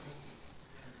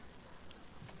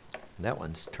That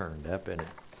one's turned up, isn't it?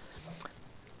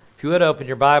 If you would open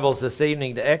your Bibles this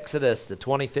evening to Exodus, the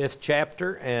 25th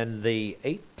chapter and the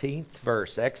 18th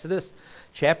verse. Exodus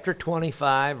chapter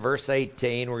 25, verse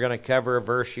 18. We're going to cover a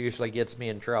verse usually gets me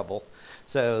in trouble.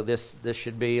 So this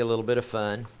should be a little bit of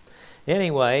fun.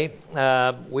 Anyway,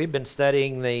 we've been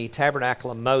studying the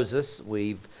tabernacle of Moses.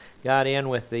 We've got in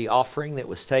with the offering that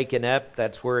was taken up.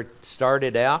 That's where it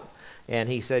started out. And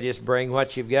he said, just bring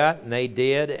what you've got. And they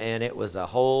did, and it was a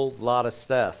whole lot of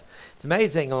stuff. It's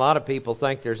amazing, a lot of people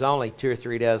think there's only 2 or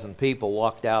 3 dozen people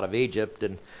walked out of Egypt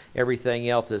and everything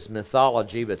else is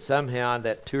mythology, but somehow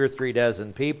that 2 or 3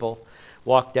 dozen people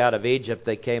walked out of Egypt.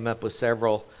 They came up with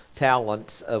several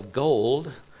talents of gold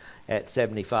at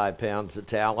 75 pounds a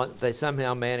talent. They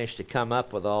somehow managed to come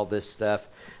up with all this stuff,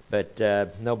 but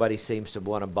nobody seems to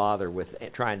want to bother with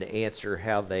trying to answer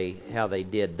how they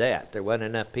did that. There wasn't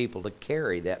enough people to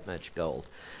carry that much gold,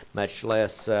 much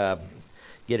less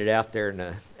get it out there in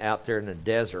the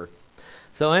desert.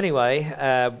 So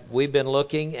anyway, we've been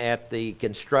looking at the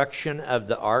construction of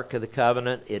the Ark of the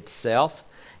Covenant itself,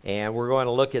 and we're going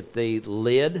to look at the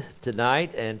lid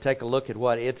tonight and take a look at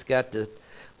what it's got to,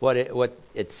 what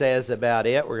it says about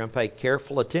it. We're going to pay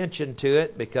careful attention to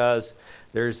it because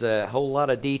there's a whole lot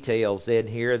of details in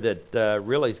here that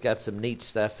really's got some neat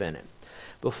stuff in it.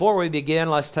 Before we begin,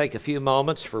 let's take a few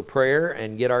moments for prayer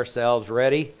and get ourselves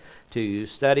ready to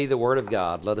study the Word of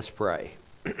God. Let us pray.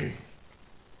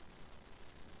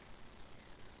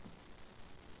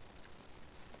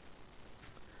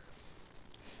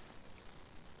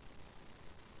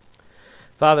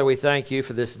 Father, we thank you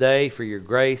for this day, for your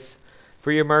grace,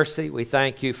 for your mercy. We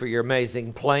thank you for your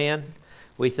amazing plan.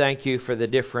 We thank you for the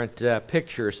different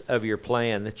pictures of your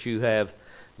plan that you have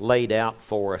laid out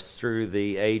for us through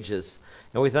the ages.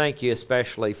 And we thank you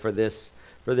especially for this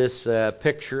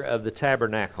picture of the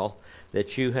tabernacle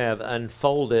that you have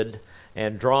unfolded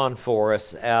and drawn for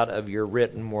us out of your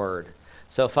written word.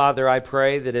 So, Father, I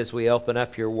pray that as we open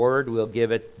up your word, we'll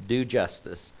give it due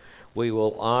justice. We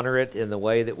will honor it in the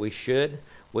way that we should.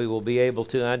 We will be able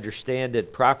to understand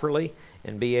it properly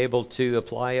and be able to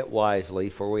apply it wisely,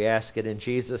 for we ask it in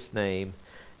Jesus' name.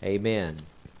 Amen.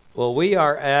 Well, we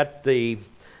are at the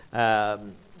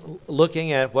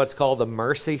looking at what's called the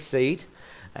mercy seat.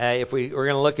 If we're going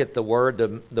to look at the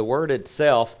word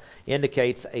itself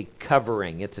indicates a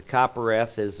covering. It's a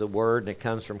kapareth is the word, and it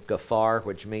comes from kafar,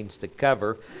 which means to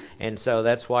cover. And so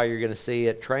that's why you're going to see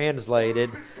it translated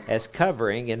as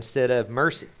covering instead of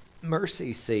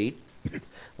mercy seat,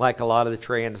 like a lot of the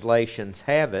translations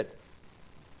have it.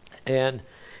 And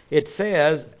it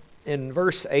says in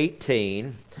verse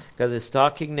 18, because it's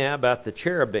talking now about the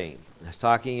cherubim. It's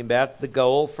talking about the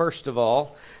gold. First of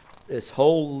all, this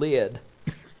whole lid,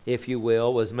 if you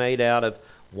will, was made out of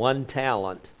 1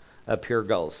 talent of pure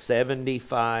gold,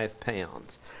 75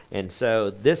 pounds. And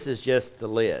so this is just the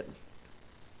lid.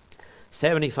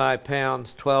 75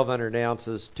 pounds, 1,200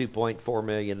 ounces, $2.4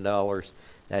 million.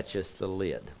 That's just the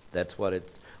lid. That's what it's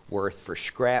worth for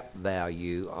scrap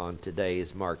value on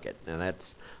today's market. Now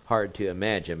that's hard to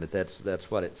imagine, but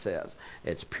that's what it says.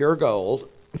 It's pure gold,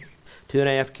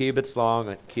 2.5 cubits long,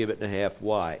 1.5 cubits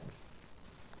wide.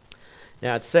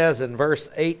 Now it says in verse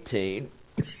 18,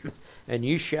 and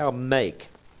you shall make.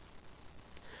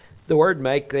 The word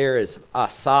make there is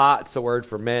asa. It's a word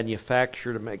for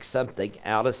manufacture, to make something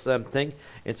out of something.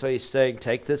 And so he's saying,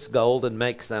 take this gold and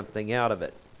make something out of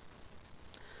it.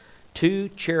 2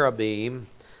 cherubim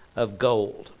of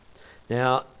gold.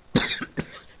 Now,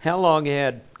 how long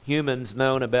had humans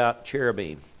known about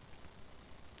cherubim?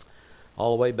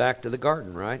 All the way back to the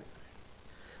garden, right?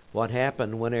 What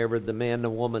happened whenever the man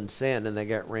and woman sinned and they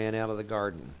got ran out of the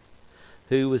garden?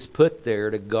 Who was put there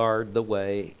to guard the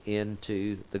way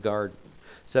into the garden?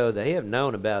 So they have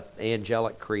known about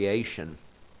angelic creation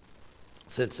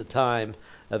since the time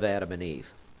of Adam and Eve.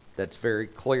 That's very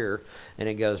clear, and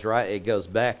it goes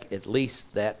back at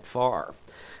least that far.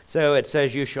 So it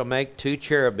says, you shall make 2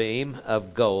 cherubim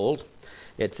of gold.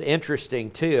 It's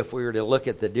interesting too, if we were to look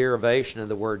at the derivation of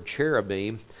the word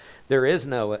cherubim, there is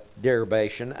no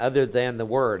derivation other than the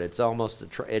word. It's almost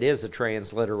it is a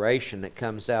transliteration that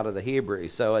comes out of the Hebrew.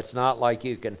 So it's not like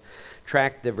you can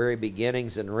track the very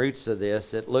beginnings and roots of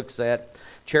this. It looks at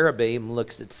cherubim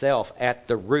looks itself at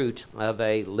the root of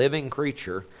a living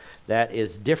creature that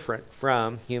is different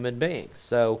from human beings.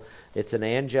 So it's an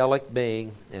angelic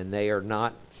being, and they are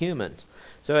not humans.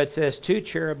 So it says 2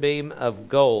 cherubim of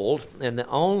gold, and the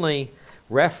only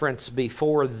reference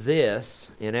before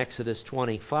this in Exodus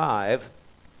 25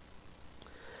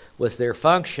 was their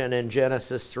function in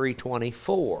Genesis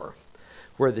 3:24,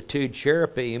 where the 2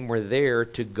 cherubim were there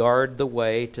to guard the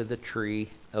way to the tree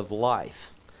of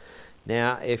life.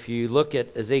 Now, if you look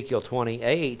at Ezekiel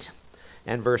 28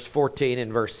 and verse 14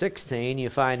 and verse 16, you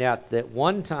find out that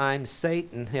one time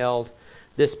Satan held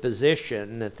this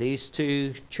position that these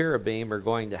two cherubim are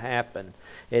going to happen.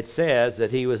 It says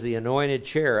that he was the anointed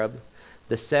cherub,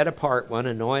 the set apart one.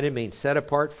 Anointed means set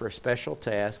apart for a special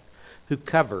task, who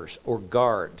covers or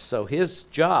guards. So his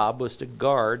job was to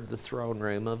guard the throne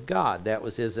room of God. That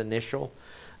was his initial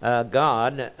his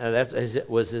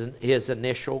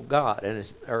initial God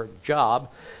and or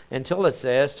job, until it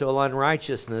says, till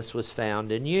unrighteousness was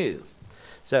found in you.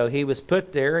 So he was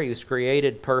put there. He was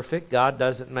created perfect. God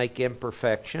doesn't make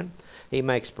imperfection. He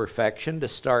makes perfection to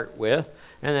start with,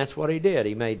 and that's what he did.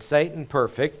 He made Satan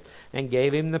perfect and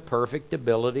gave him the perfect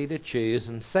ability to choose,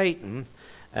 and Satan,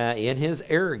 in his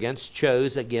arrogance,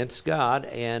 chose against God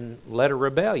and led a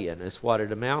rebellion, is what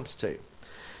it amounts to.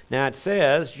 Now it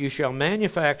says, you shall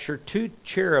manufacture 2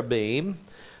 cherubim,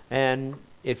 and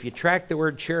if you track the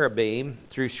word cherubim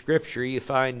through Scripture, you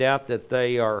find out that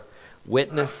they are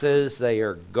witnesses, they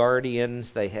are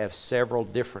guardians, they have several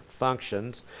different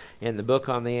functions. In the book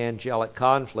on the angelic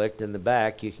conflict in the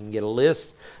back, you can get a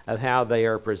list of how they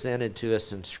are presented to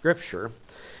us in Scripture.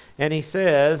 And he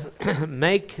says,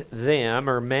 make them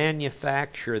or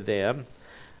manufacture them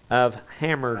of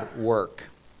hammered work.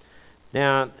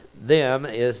 Now, them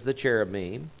is the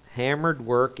cherubim. Hammered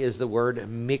work is the word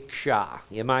mikshah,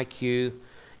 M-I-Q-S-H-A-H.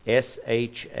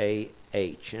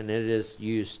 And it is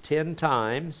used 10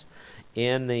 times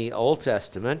in the Old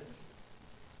Testament.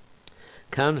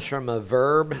 Comes from a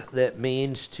verb that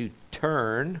means to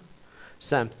turn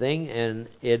something, and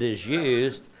it is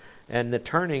used, and the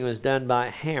turning was done by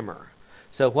a hammer.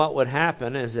 So what would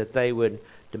happen is that they would,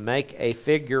 to make a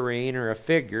figurine or a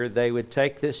figure, they would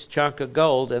take this chunk of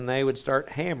gold and they would start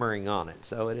hammering on it.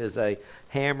 So it is a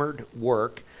hammered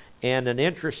work. And an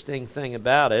interesting thing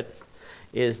about it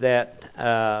is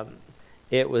that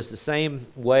it was the same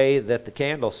way that the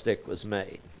candlestick was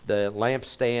made, the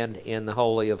lampstand in the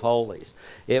Holy of Holies.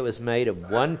 It was made of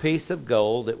one piece of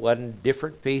gold. It wasn't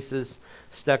different pieces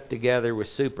stuck together with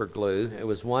super glue. It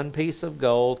was one piece of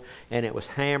gold, and it was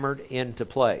hammered into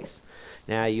place.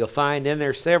 Now, you'll find in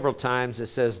there several times it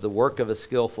says the work of a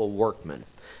skillful workman.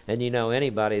 And you know,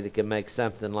 anybody that can make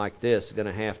something like this is going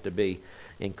to have to be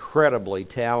incredibly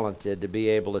talented to be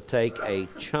able to take a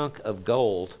chunk of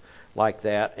gold like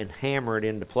that and hammer it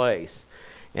into place.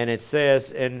 And it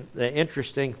says, and the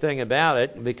interesting thing about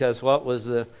it, because what was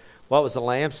the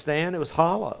lampstand? It was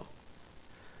hollow.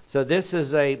 So this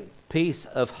is a piece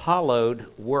of hollowed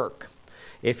work.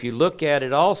 If you look at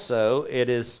it also, it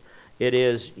is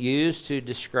used to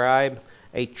describe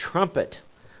a trumpet.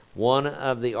 One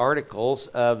of the articles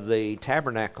of the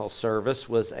tabernacle service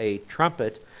was a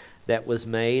trumpet that was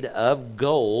made of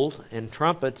gold, and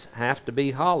trumpets have to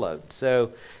be hollowed.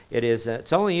 So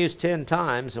it's only used 10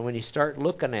 times, and when you start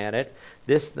looking at it,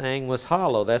 this thing was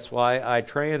hollow. That's why I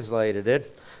translated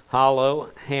it hollow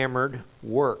hammered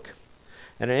work.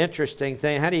 And an interesting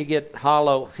thing, how do you get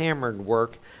hollow hammered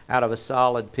work out of a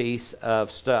solid piece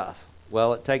of stuff?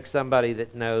 Well, it takes somebody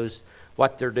that knows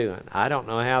what they're doing. I don't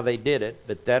know how they did it,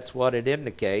 but that's what it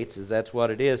indicates, is that's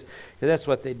what it is. Because that's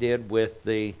what they did with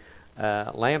the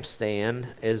lampstand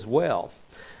as well.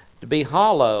 To be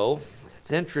hollow,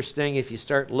 it's interesting if you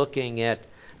start looking at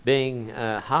being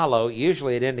hollow,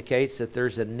 usually it indicates that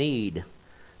there's a need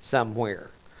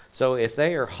somewhere. So if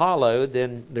they are hollowed,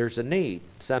 then there's a need,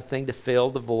 something to fill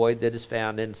the void that is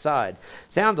found inside.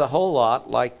 Sounds a whole lot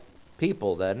like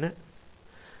people, doesn't it?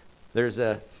 There's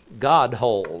a God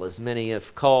hole, as many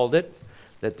have called it,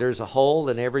 that there's a hole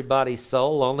in everybody's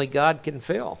soul only God can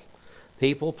fill.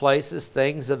 People, places,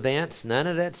 things, events, none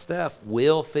of that stuff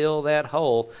will fill that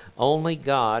hole. Only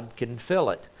God can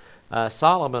fill it.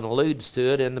 Solomon alludes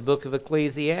to it in the book of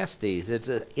Ecclesiastes. It's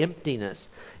an emptiness.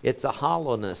 It's a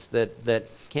hollowness that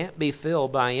can't be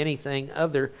filled by anything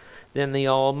other than the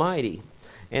Almighty.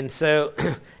 And so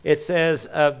it says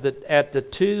at the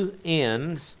 2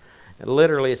 ends,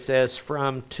 literally it says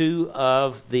from 2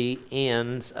 of the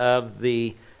ends of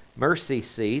the mercy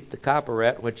seat, the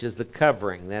copperat, which is the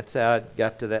covering. That's how it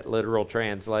got to that literal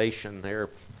translation there,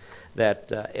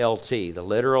 that LT, the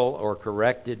literal or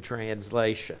corrected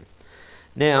translation.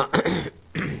 Now,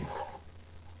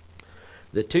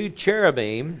 the 2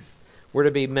 cherubim were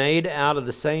to be made out of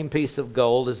the same piece of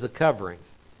gold as the covering.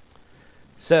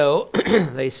 So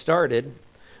they started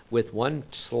with one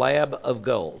slab of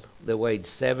gold that weighed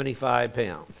 75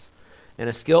 pounds. And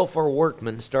a skillful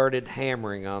workman started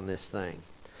hammering on this thing.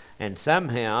 And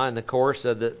somehow, in the course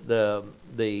of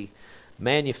the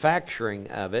manufacturing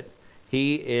of it,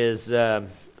 he is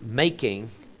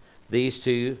making these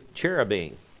 2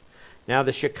 cherubim. Now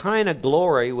the Shekinah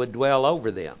glory would dwell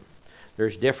over them.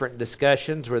 There's different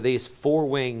discussions where these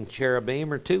four-winged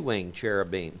cherubim or two-winged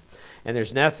cherubim. And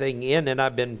there's nothing in it,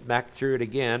 I've been back through it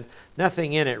again,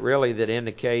 nothing in it really that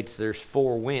indicates they're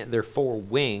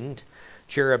four-winged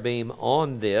cherubim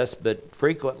on this, but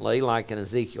frequently, like in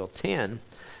Ezekiel 10,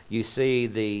 you see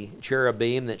the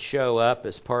cherubim that show up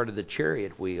as part of the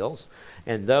chariot wheels,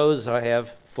 and those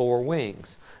have four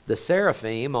wings. The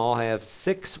seraphim all have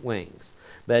 6 wings.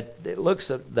 But it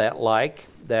looks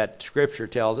that Scripture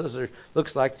tells us,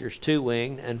 looks like there's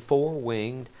 2-winged and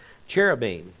 4-winged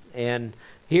cherubim. And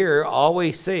here, all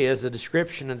we see is a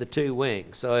description of the 2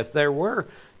 wings. So if there were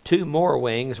 2 more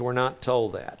wings, we're not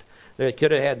told that. They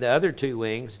could have had the other 2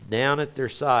 wings down at their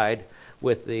side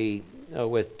with 2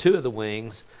 of the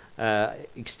wings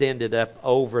extended up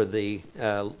over the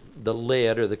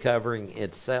lid or the covering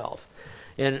itself.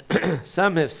 And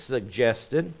some have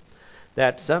suggested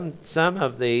that some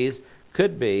of these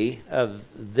could be of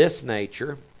this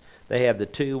nature. They have the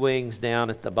 2 wings down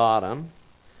at the bottom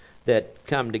that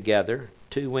come together,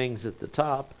 2 wings at the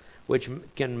top, which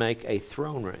can make a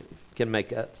throne room, can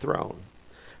make a throne.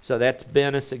 So that's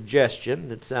been a suggestion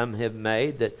that some have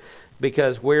made, that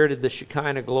because where did the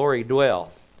Shekinah glory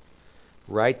dwell?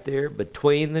 Right there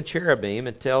between the cherubim,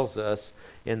 it tells us,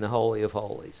 in the Holy of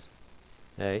Holies.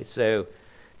 Okay, so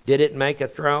did it make a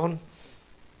throne?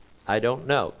 I don't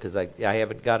know, because I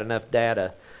haven't got enough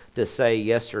data to say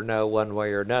yes or no one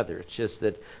way or another. It's just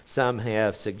that some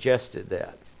have suggested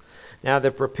that. Now, the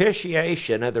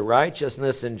propitiation of the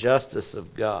righteousness and justice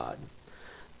of God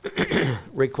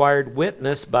required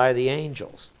witness by the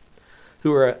angels,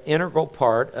 who are an integral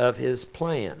part of his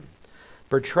plan,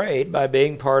 portrayed by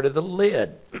being part of the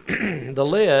lid. The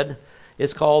lid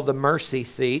is called the mercy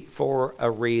seat for a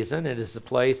reason. It is a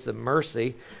place of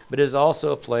mercy, but it is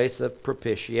also a place of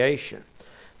propitiation.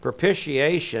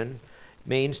 Propitiation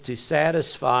means to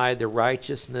satisfy the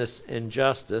righteousness and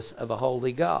justice of a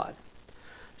holy God.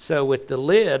 So with the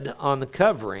lid on the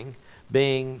covering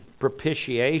being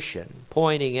propitiation,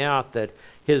 pointing out that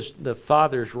the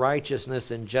Father's righteousness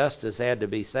and justice had to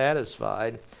be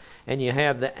satisfied, and you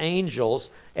have the angels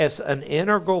as an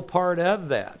integral part of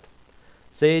that.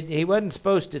 See, he wasn't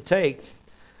supposed to take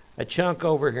a chunk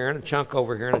over here and a chunk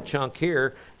over here and a chunk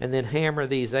here and then hammer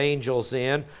these angels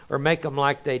in, or make them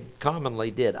like they commonly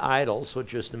did idols,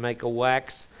 which was to make a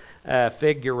wax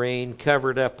figurine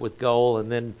covered up with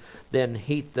gold and then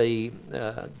heat the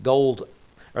gold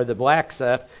or the wax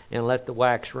up and let the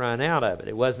wax run out of it.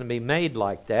 It wasn't to be made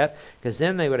like that, because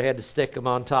then they would have had to stick them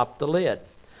on top of the lid.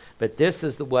 But this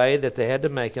is the way that they had to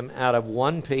make them out of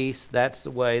one piece. That's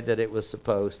the way that it was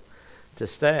supposed to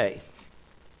stay.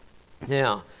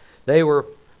 Now,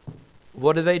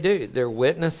 what do? They're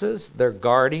witnesses, they're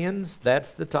guardians.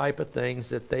 That's the type of things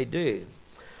that they do.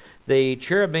 The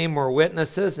cherubim were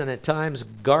witnesses and at times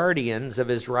guardians of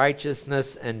his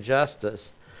righteousness and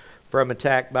justice from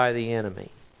attack by the enemy.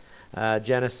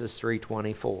 Genesis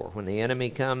 3:24. When the enemy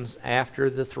comes after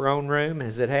the throne room,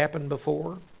 has it happened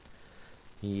before?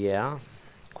 Yeah,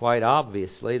 quite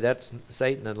obviously. That's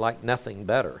Satan would like nothing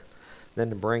better than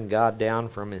to bring God down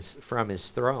from his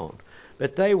throne.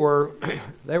 But they were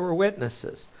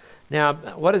witnesses. Now,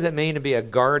 what does it mean to be a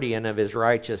guardian of his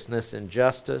righteousness and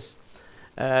justice?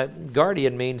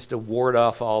 Guardian means to ward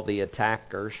off all the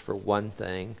attackers, for one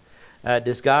thing.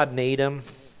 Does God need them?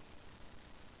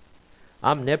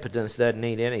 Omnipotence doesn't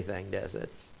need anything, does it?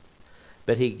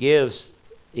 But he gives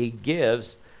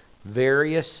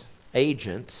various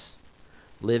agents,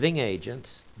 living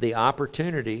agents, the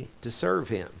opportunity to serve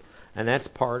him. And that's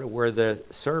part of where the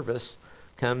service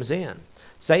comes in.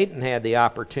 Satan had the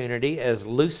opportunity as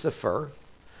Lucifer,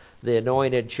 the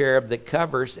anointed cherub that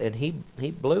covers, and he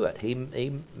blew it.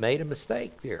 He made a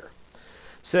mistake there.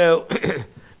 So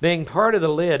being part of the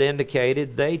lid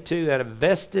indicated they too had a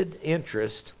vested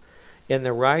interest in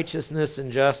the righteousness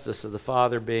and justice of the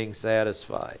Father being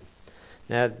satisfied.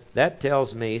 Now, that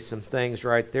tells me some things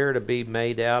right there to be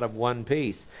made out of one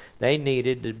piece. They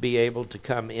needed to be able to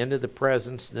come into the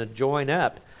presence and to join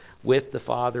up with the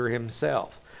Father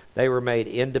himself. They were made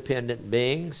independent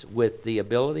beings with the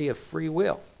ability of free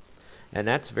will. And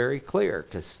that's very clear,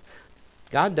 because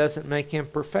God doesn't make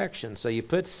imperfection. So you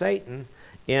put Satan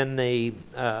in the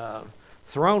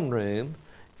throne room,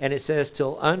 and it says,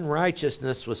 till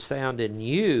unrighteousness was found in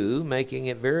you, making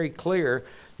it very clear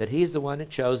that he's the one that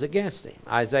chose against him.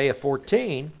 Isaiah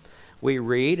 14, we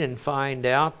read and find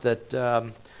out that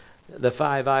the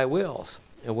 5 I wills.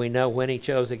 And we know when he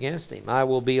chose against him. I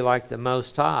will be like the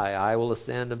Most High. I will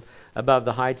ascend above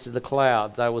the heights of the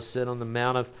clouds. I will sit on the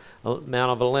Mount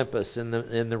of Olympus in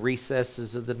the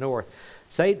recesses of the north.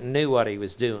 Satan knew what he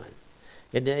was doing.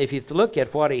 And if you look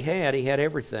at what he had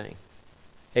everything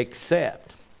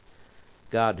except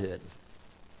Godhood.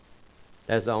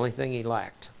 That's the only thing he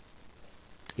lacked.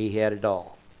 He had it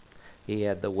all. He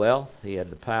had the wealth, he had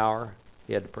the power,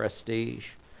 he had the prestige.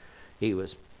 He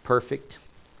was perfect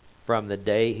from the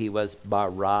day he was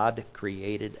barad,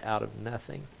 created out of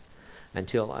nothing,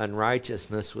 until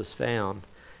unrighteousness was found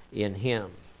in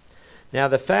him. Now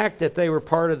the fact that they were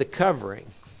part of the covering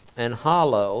and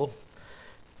hollow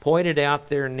pointed out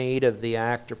their need of the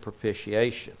act of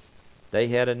propitiation. They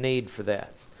had a need for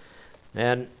that.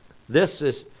 And this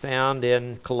is found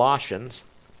in Colossians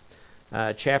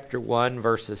chapter 1,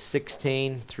 verses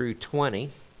 16 through 20.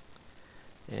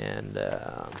 And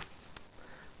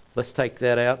let's take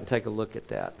that out and take a look at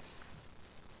that.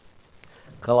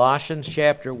 Colossians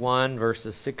chapter 1,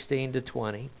 verses 16 to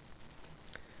 20.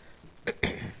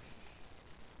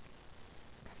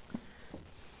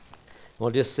 We'll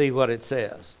just see what it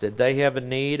says. Did they have a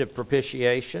need of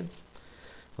propitiation?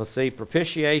 We'll see,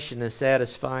 propitiation is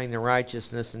satisfying the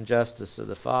righteousness and justice of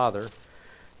the Father.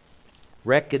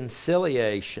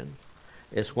 Reconciliation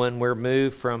is when we're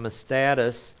moved from a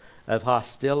status of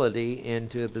hostility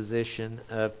into a position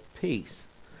of peace.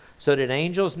 So did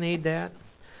angels need that?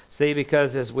 See,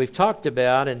 because as we've talked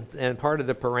about, and part of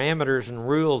the parameters and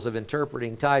rules of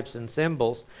interpreting types and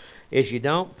symbols, is you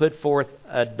don't put forth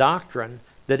a doctrine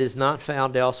that is not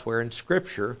found elsewhere in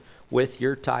Scripture with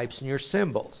your types and your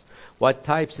symbols. What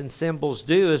types and symbols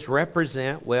do is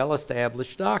represent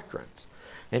well-established doctrines.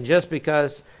 And just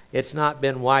because it's not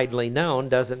been widely known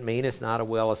doesn't mean it's not a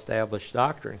well-established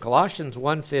doctrine. Colossians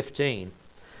 1:15.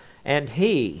 And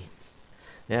he.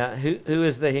 Now, who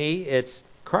is the he? It's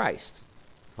Christ.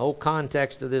 The whole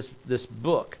context of this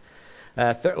book.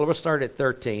 We'll start at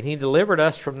 13. He delivered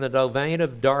us from the domain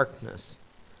of darkness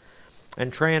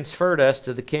and transferred us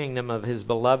to the kingdom of his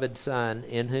beloved Son,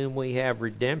 in whom we have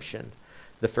redemption,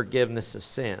 the forgiveness of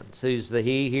sins. Who's the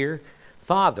he here?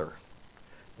 Father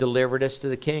delivered us to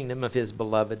the kingdom of his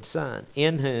beloved Son,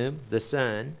 in whom, the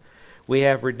Son, we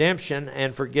have redemption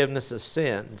and forgiveness of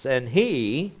sins. And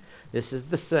he, this is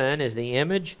the Son, is the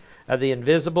image of the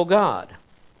invisible God.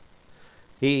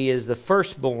 He is the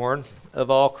firstborn of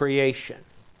all creation.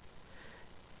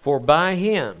 For by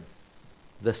him,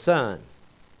 the Son,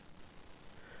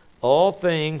 all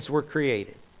things were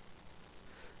created.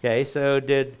 Okay, so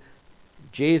did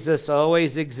Jesus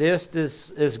always exist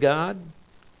as God?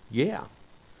 Yeah.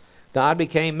 God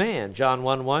became man. John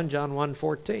 1:1, John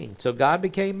 1:14. So God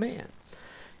became man.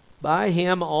 By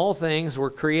him all things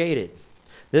were created.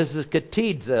 This is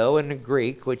katizo in the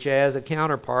Greek, which has a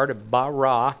counterpart of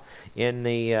bara in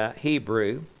the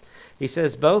Hebrew. He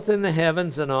says, both in the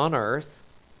heavens and on earth,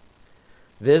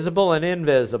 visible and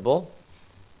invisible,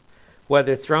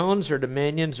 whether thrones or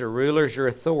dominions or rulers or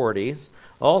authorities,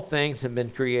 all things have been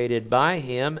created by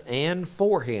him and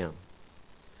for him.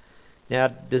 Now,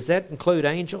 does that include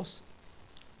angels?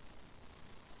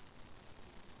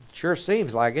 Sure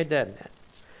seems like it, doesn't it?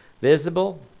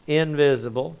 Visible,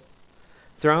 invisible,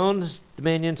 thrones,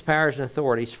 dominions, powers, and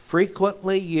authorities,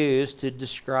 frequently used to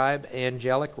describe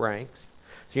angelic ranks.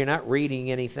 So you're not reading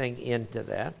anything into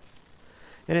that.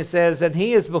 And it says, and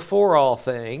he is before all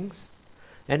things,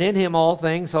 and in him all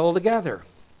things hold together.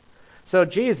 So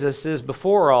Jesus is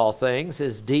before all things.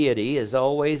 His deity has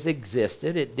always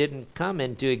existed. It didn't come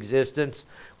into existence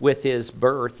with his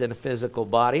birth in a physical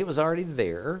body. It was already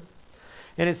there.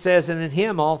 And it says, and in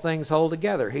him all things hold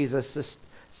together. He's a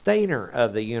sustainer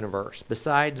of the universe.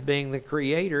 Besides being the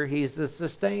creator, he's the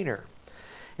sustainer.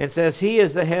 It says he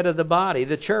is the head of the body,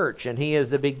 the church, and he is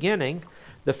the beginning,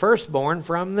 the firstborn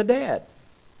from the dead,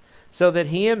 so that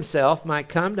he himself might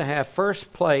come to have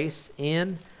first place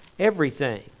in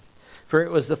everything. For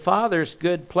it was the Father's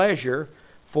good pleasure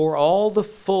for all the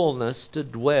fullness to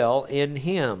dwell in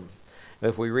him.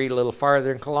 If we read a little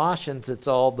farther in Colossians, it's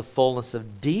all the fullness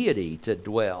of deity to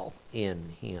dwell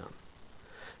in him.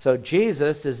 So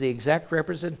Jesus is the exact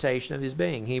representation of his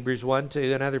being. Hebrews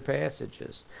 1:2 and other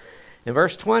passages. And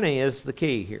verse 20 is the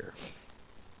key here.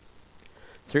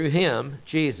 Through him,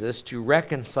 Jesus, to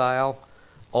reconcile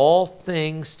all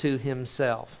things to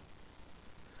himself.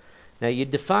 Now you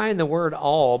define the word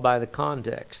all by the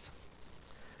context.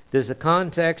 Does the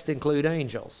context include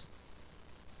angels?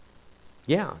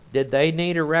 Yeah. Did they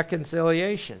need a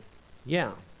reconciliation?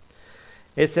 Yeah.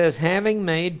 It says, having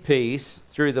made peace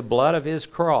through the blood of his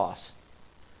cross.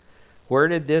 Where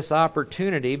did this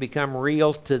opportunity become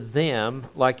real to them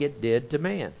like it did to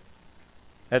man?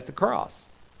 At the cross.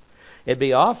 It'd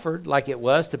be offered like it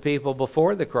was to people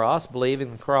before the cross,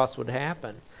 believing the cross would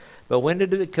happen. But when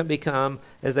did it become,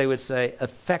 as they would say,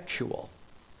 effectual?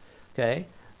 Okay?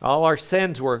 All our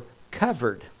sins were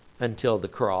covered until the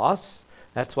cross.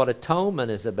 That's what atonement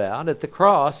is about. At the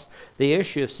cross, the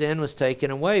issue of sin was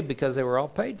taken away because they were all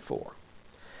paid for.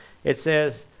 It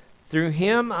says, through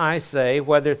him I say,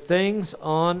 whether things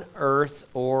on earth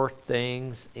or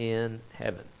things in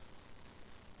heaven.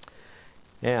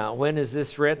 Now, when is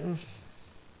this written?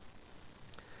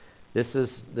 This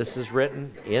is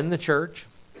written in the church.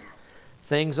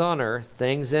 Things on earth,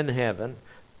 things in heaven,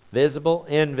 visible,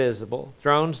 invisible,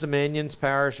 thrones, dominions,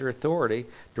 powers, or authority.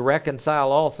 To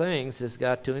reconcile all things has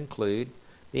got to include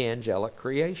the angelic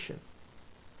creation.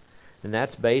 And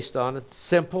that's based on a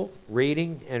simple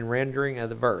reading and rendering of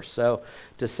the verse. So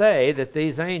to say that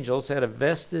these angels had a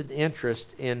vested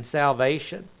interest in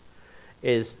salvation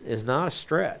is not a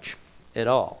stretch at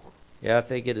all. Yeah, I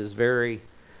think it is very,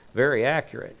 very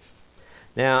accurate.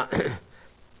 Now,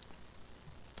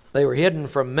 they were hidden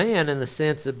from man in the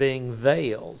sense of being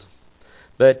veiled.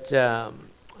 But the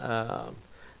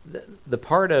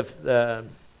part of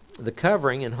the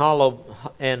covering and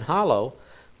hollow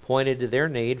pointed to their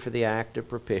need for the act of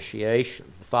propitiation.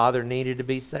 The Father needed to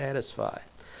be satisfied.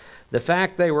 The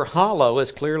fact they were hollow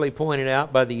is clearly pointed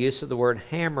out by the use of the word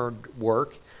hammered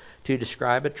work to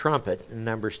describe a trumpet in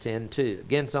Numbers 10:2.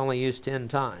 Again, it's only used 10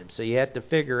 times, so you have to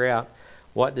figure out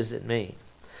what does it mean.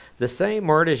 The same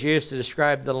word is used to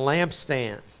describe the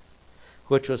lampstand,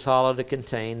 which was hollow to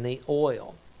contain the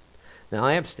oil. Now,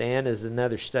 lampstand is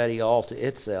another study all to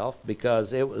itself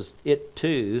because it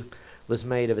too was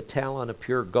made of a talent of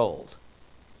pure gold.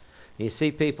 You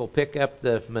see people pick up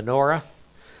the menorah,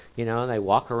 and they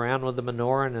walk around with the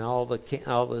menorah, and all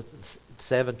the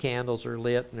 7 candles are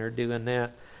lit, and they're doing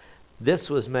that. This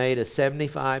was made of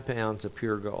 75 pounds of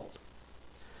pure gold.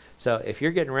 So if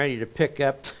you're getting ready to pick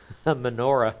up a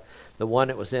menorah, the one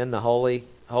that was in the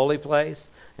holy place,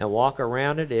 and walk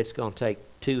around it, it's going to take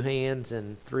 2 hands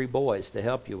and 3 boys to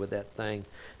help you with that thing,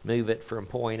 move it from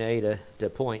point A to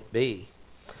point B.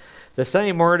 The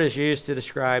same word is used to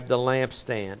describe the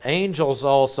lampstand. Angels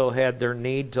also had their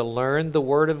need to learn the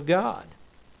Word of God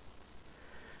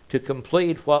to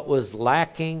complete what was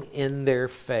lacking in their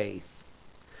faith.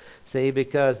 See,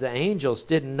 because the angels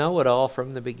didn't know it all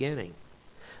from the beginning.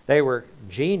 They were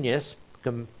genius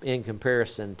in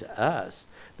comparison to us,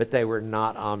 but they were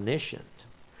not omniscient.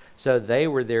 So they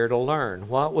were there to learn.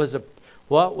 What was a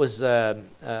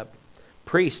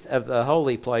priest of the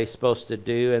holy place supposed to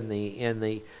do in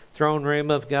the throne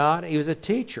room of God? He was a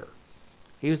teacher.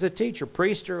 He was a teacher.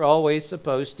 Priests are always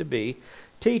supposed to be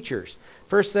teachers.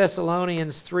 1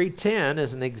 Thessalonians 3:10,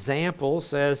 as an example,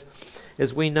 says,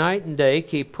 as we night and day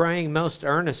keep praying most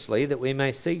earnestly that we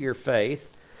may see your face,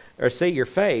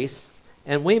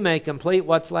 and we may complete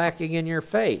what's lacking in your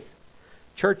faith.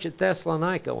 Church at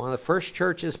Thessalonica, one of the first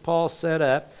churches Paul set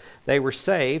up, they were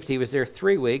saved. He was there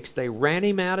 3 weeks. They ran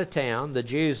him out of town. The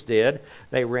Jews did.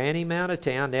 They ran him out of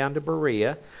town down to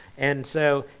Berea. And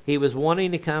so he was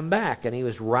wanting to come back, and he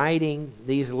was writing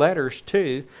these letters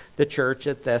to the church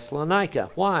at Thessalonica.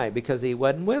 Why? Because he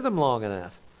wasn't with them long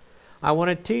enough. I want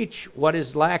to teach what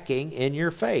is lacking in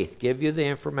your faith, give you the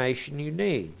information you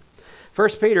need. 1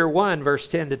 Peter 1, verse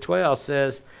 10 to 12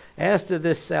 says, as to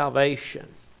this salvation,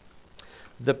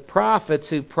 the prophets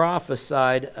who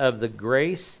prophesied of the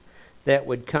grace that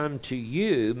would come to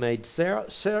you made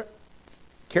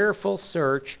careful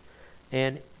search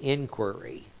and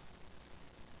inquiry.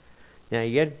 Now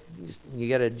you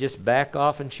got to just back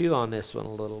off and chew on this one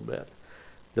a little bit.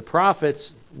 The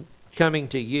prophets coming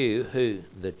to you, who,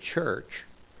 the church,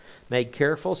 made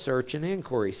careful search and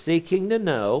inquiry, seeking to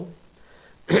know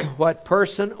what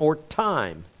person or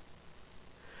time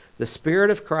the Spirit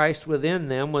of Christ within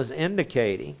them was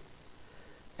indicating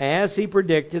as he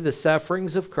predicted the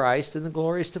sufferings of Christ and the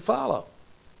glories to follow.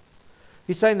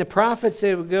 He's saying the prophets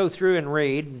that would go through and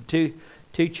read,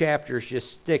 two chapters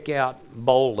just stick out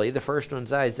boldly. The first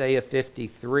one's Isaiah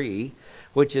 53,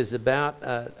 which is about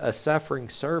a suffering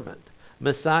servant,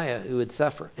 Messiah, who would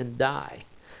suffer and die.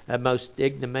 A most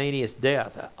ignominious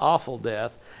death, an awful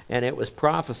death, and it was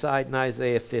prophesied in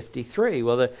Isaiah 53.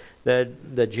 Well,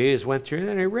 the Jews went through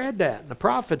and they read that, and the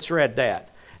prophets read that,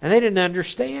 and they didn't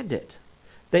understand it.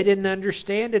 They didn't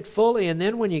understand it fully, and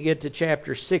then when you get to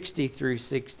chapter 60 through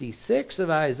 66 of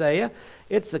Isaiah,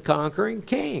 it's the conquering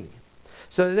king.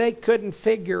 So they couldn't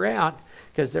figure out,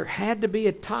 because there had to be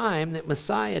a time that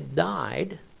Messiah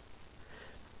died,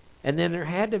 and then there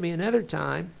had to be another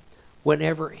time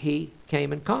whenever he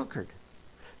came and conquered,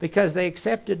 because they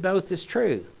accepted both as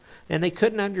true, and they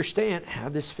couldn't understand how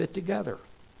this fit together.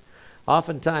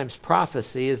 Oftentimes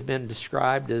prophecy has been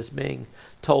described as being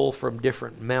told from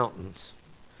different mountains,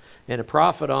 and a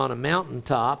prophet on a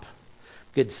mountaintop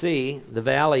could see the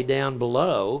valley down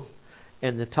below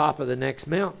and the top of the next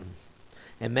mountain.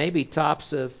 And maybe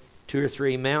tops of 2 or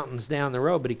 3 mountains down the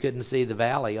road, but he couldn't see the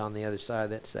valley on the other side of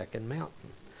that second mountain.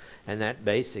 And that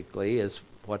basically is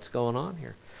what's going on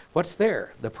here. What's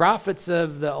there? The prophets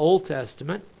of the Old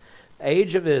Testament,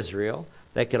 age of Israel,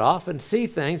 they could often see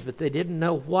things, but they didn't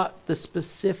know what the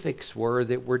specifics were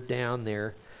that were down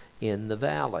there in the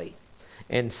valley.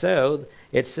 And so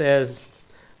it says,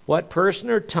 what person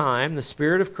or time the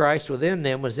Spirit of Christ within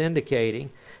them was indicating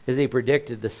as he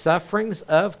predicted the sufferings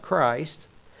of Christ,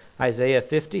 Isaiah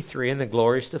 53, and the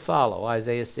glories to follow,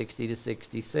 Isaiah 60 to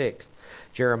 66,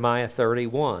 Jeremiah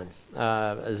 31,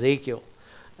 Ezekiel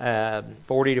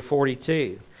 40 to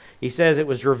 42. He says it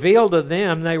was revealed to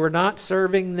them they were not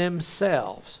serving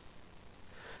themselves.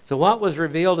 So what was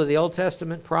revealed to the Old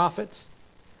Testament prophets?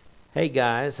 Hey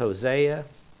guys, Hosea,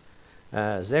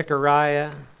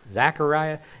 Zechariah,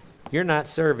 you're not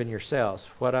serving yourselves.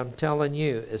 What I'm telling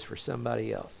you is for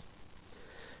somebody else.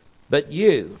 But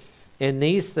you, in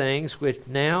these things which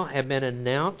now have been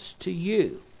announced to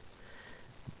you,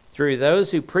 through those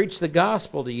who preach the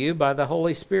gospel to you by the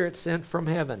Holy Spirit sent from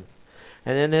heaven.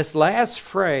 And then this last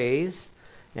phrase,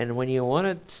 and when you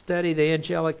want to study the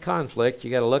angelic conflict,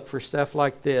 you got to look for stuff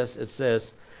like this. It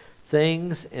says,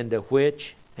 things into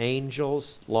which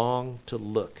angels long to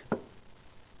look.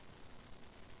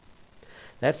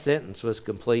 That sentence was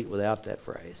complete without that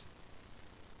phrase.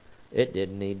 It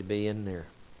didn't need to be in there.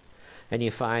 And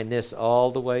you find this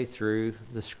all the way through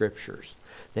the Scriptures.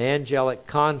 The angelic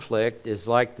conflict is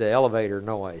like the elevator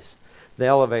noise, the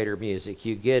elevator music.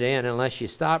 You get in, unless you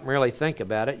stop and really think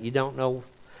about it, you don't know.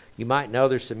 You might know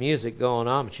there's some music going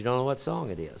on, but you don't know what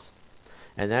song it is.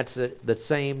 And that's the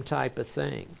same type of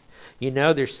thing. You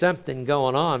know there's something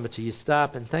going on, but you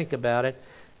stop and think about it,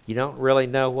 you don't really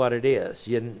know what it is.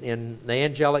 In the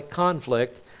angelic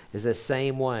conflict is the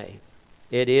same way.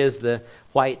 It is the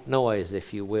white noise,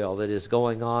 if you will, that is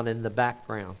going on in the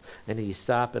background. And you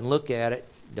stop and look at it,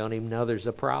 you don't even know there's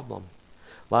a problem.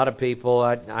 A lot of people,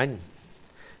 I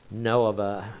know of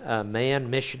a man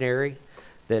missionary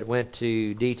that went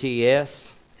to DTS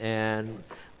and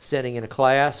sitting in a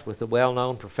class with a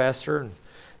well-known professor,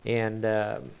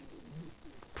 and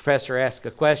professor asked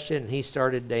a question, and he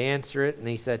started to answer it, and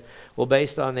he said, well,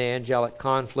 based on the angelic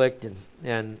conflict,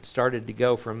 and started to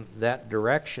go from that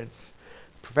direction.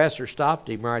 Professor stopped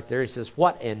him right there. He says,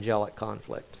 what angelic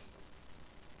conflict?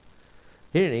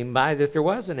 He didn't even buy that there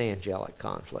was an angelic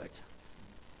conflict.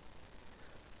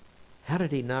 How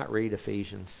did he not read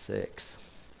Ephesians 6?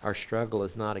 Our struggle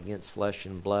is not against flesh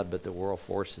and blood, but the world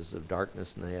forces of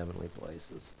darkness in the heavenly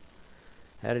places.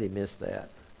 How did he miss that?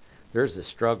 There's a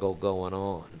struggle going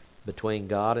on between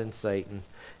God and Satan,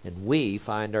 and we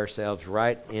find ourselves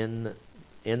right in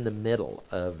the middle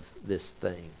of this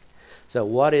thing. So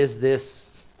what is this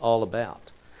all about?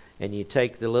 And you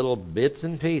take the little bits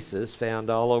and pieces found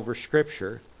all over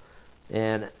Scripture,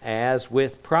 and as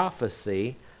with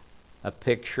prophecy, a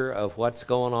picture of what's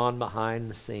going on behind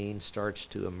the scenes starts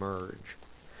to emerge.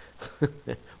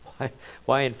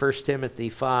 Why in 1 Timothy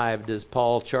 5 does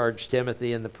Paul charge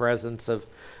Timothy in the presence of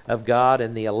God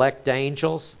and the elect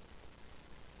angels?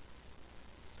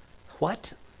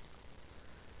 What?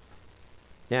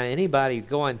 Now, anybody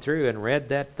going through and read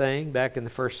that thing back in the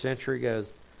first century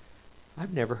goes,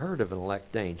 I've never heard of an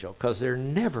elect angel, because they're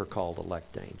never called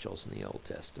elect angels in the Old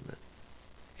Testament.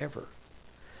 Ever.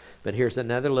 But here's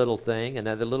another little thing,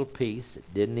 another little piece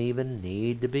that didn't even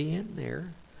need to be in there,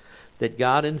 that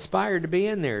God inspired to be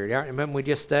in there. Remember we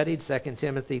just studied 2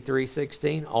 Timothy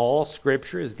 3:16, all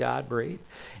Scripture is God-breathed.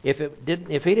 If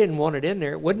he didn't want it in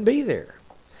there, it wouldn't be there.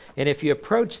 And if you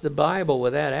approach the Bible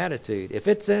with that attitude, if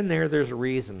it's in there, there's a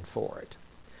reason for it.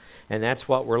 And that's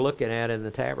what we're looking at in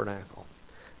the tabernacle.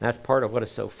 That's part of what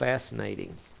is so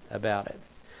fascinating about it.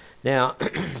 Now,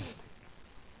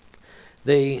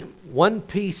 the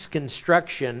one-piece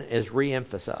construction is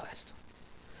re-emphasized.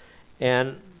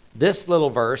 And this little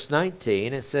verse,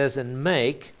 19, it says, and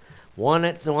make,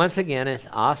 once again, it's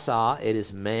asa, it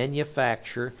is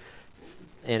manufacture,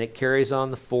 and it carries on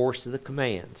the force of the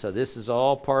command. So this is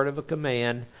all part of a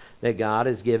command that God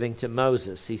is giving to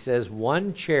Moses. He says,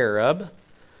 one cherub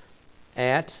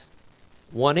at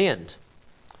one end.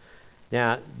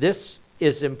 Now, this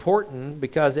is important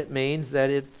because it means that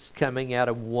it's coming out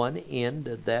of one end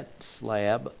of that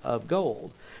slab of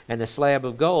gold. And the slab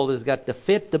of gold has got to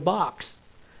fit the box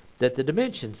that the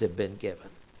dimensions have been given.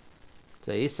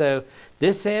 See, so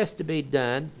this has to be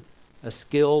done. A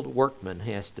skilled workman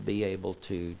has to be able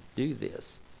to do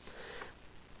this.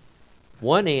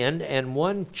 One end and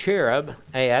one cherub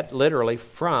at, literally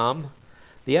from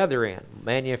the other end.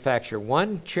 Manufacture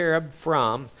one cherub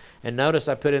from, and notice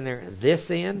I put in there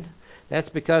this end. That's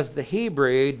because the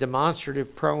Hebrew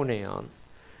demonstrative pronoun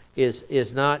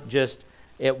is not just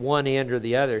at one end or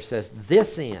the other. It says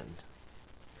this end.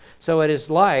 So it is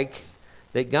like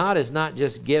that God is not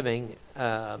just giving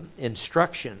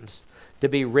instructions to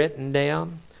be written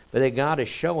down, but that God is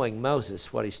showing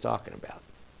Moses what he's talking about.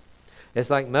 It's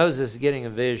like Moses getting a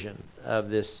vision of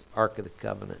this Ark of the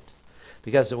Covenant,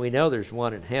 because we know there's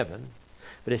one in heaven.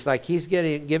 But it's like he's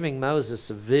giving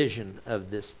Moses a vision of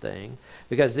this thing,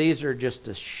 because these are just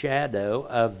a shadow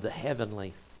of the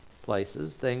heavenly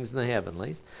places, things in the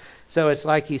heavenlies. So it's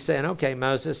like he's saying, okay,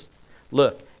 Moses,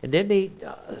 look. And didn't he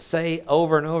say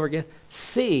over and over again,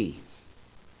 see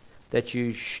that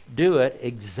you do it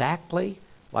exactly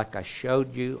like I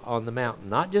showed you on the mountain.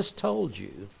 Not just told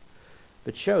you,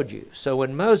 but showed you. So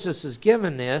when Moses is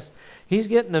given this, he's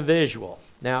getting a visual.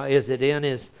 Now, is it in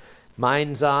his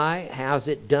mind's eye? How's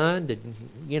it done?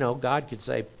 God could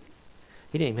say,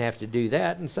 he didn't even have to do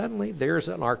that, and suddenly there's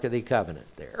an Ark of the Covenant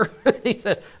there. He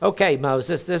said, okay,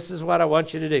 Moses, this is what I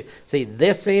want you to do. See,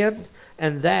 this end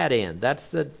and that end. That's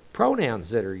the pronouns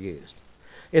that are used.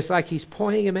 It's like he's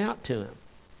pointing them out to him.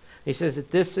 He says,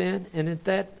 at this end and at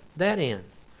that end.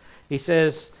 He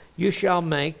says, you shall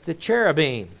make the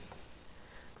cherubim.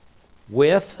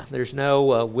 With, there's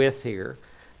no with here.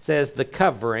 It says the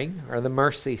covering or the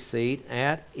mercy seat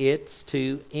at its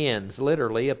two ends,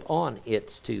 literally upon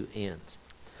its two ends.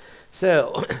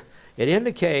 So it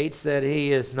indicates that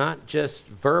he is not just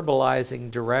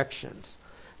verbalizing directions,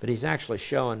 but he's actually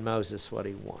showing Moses what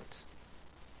he wants.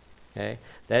 Okay,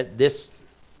 that this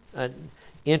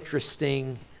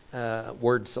interesting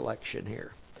word selection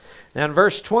here. Now in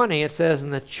verse 20 it says,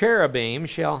 and the cherubim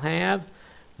shall have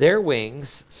their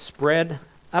wings spread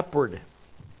upward.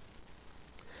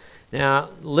 Now,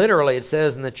 literally it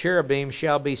says, and the cherubim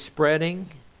shall be spreading.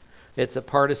 It's a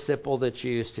participle that's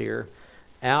used here.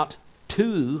 Out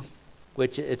to,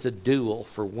 which it's a dual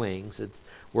for wings. It's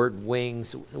word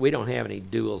wings. We don't have any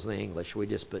duals in English. We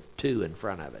just put to in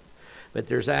front of it. But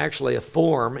there's actually a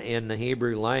form in the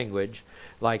Hebrew language,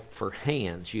 like for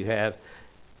hands. You have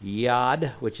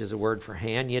yad, which is a word for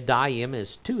hand. Yadayim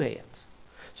is two hands.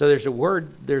 So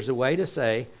there's a way to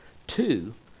say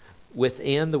two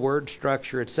within the word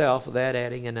structure itself without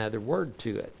adding another word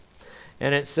to it.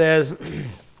 And it says,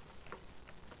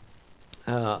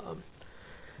 shall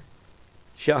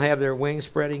have their wings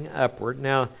spreading upward.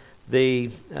 Now,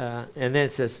 and then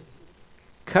it says,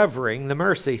 covering the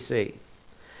mercy seat.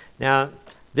 Now,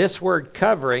 this word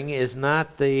covering is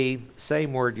not the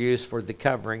same word used for the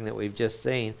covering that we've just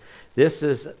seen. This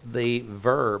is the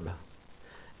verb.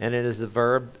 And it is the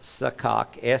verb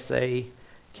sakak, S-A-K-A-K.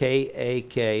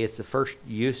 It's the first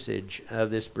usage of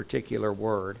this particular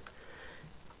word.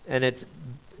 And it's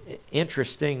an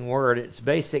interesting word. Its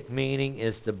basic meaning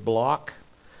is to block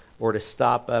or to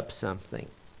stop up something.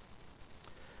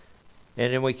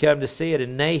 And then we come to see it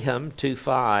in Nahum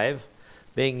 2:5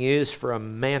 being used for a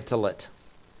mantelet.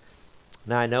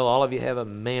 Now I know all of you have a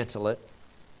mantelet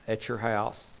at your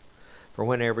house for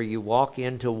whenever you walk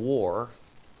into war,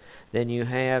 then you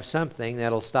have something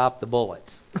that'll stop the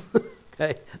bullets.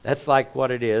 Okay, that's like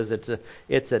what it is.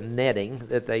 It's a netting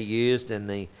that they used in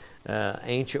the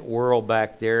ancient world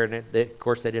back there, and of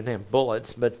course they didn't have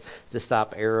bullets, but to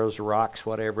stop arrows, rocks,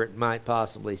 whatever it might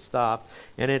possibly stop.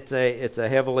 And it's a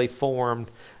heavily formed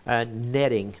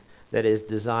netting that is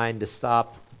designed to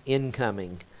stop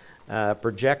incoming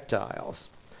projectiles.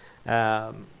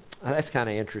 That's kind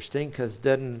of interesting, because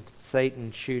doesn't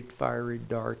Satan shoot fiery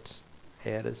darts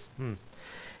at us?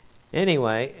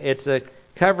 Anyway, it's a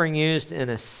covering used in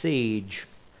a siege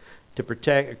to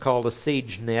protect, called a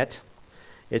siege net.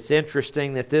 It's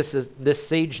interesting that this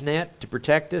siege net to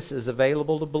protect us is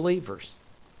available to believers.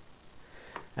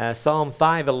 Psalm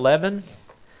 5:11,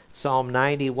 Psalm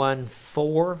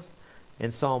 91:4,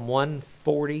 and Psalm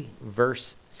 140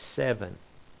 verse 7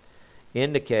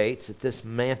 indicates that this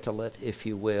mantelet, if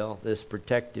you will, this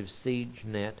protective siege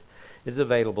net, is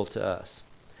available to us.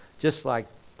 Just like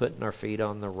putting our feet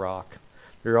on the rock.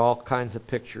 There are all kinds of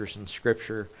pictures in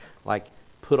Scripture, like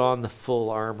put on the full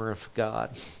armor of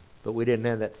God. But we didn't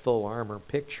have that full armor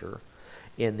picture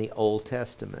in the Old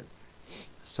Testament.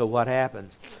 So what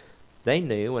happens? They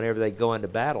knew whenever they go into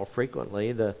battle,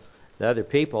 frequently the other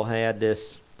people had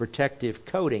this protective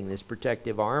coating, this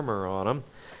protective armor on them.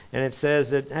 And it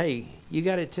says that, hey, you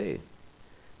got it too.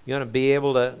 You want to be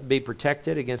able to be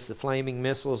protected against the flaming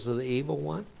missiles of the evil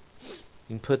one?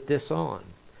 You can put this on.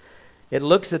 It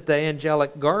looks at the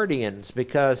angelic guardians,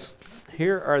 because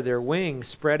here are their wings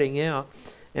spreading out,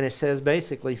 and it says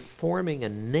basically forming a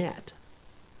net.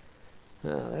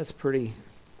 That's pretty,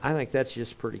 I think that's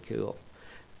just pretty cool.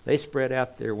 They spread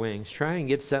out their wings. Try and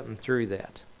get something through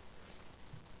that.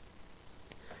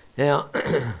 Now,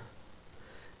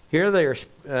 here they are.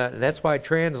 That's why I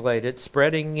translate it,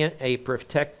 spreading a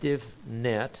protective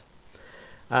net.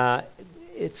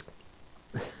 It's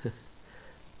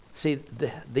see,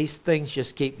 these things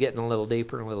just keep getting a little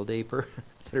deeper and a little deeper.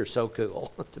 They're so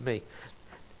cool to me.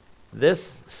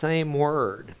 This same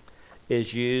word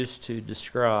is used to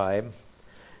describe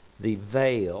the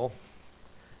veil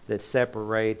that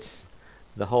separates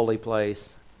the holy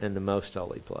place and the most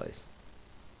holy place.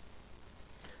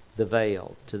 The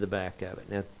veil to the back of it.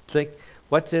 Now think,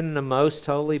 what's in the most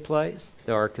holy place?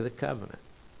 The Ark of the Covenant.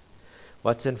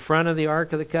 What's in front of the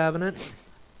Ark of the Covenant?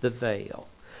 The veil.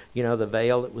 You know, the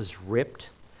veil that was ripped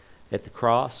at the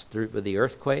cross with the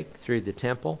earthquake through the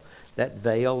temple. That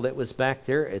veil that was back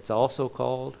there, it's also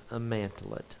called a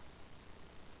mantelet.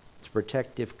 It's a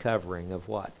protective covering of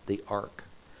what? The Ark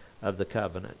of the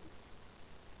Covenant.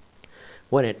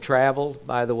 When it traveled,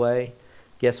 by the way,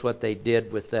 guess what they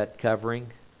did with that covering?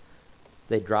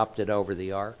 They dropped it over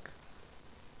the ark.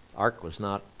 Ark was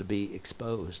not to be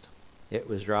exposed. It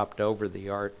was dropped over the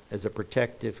ark as a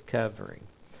protective covering.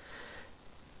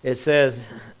 It says,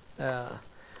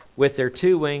 with their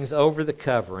two wings over the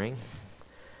covering,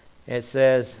 it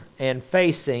says, and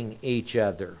facing each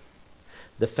other.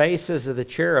 The faces of the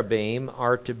cherubim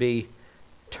are to be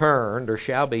turned, or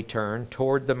shall be turned,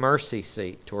 toward the mercy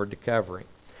seat, toward the covering.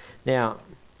 Now,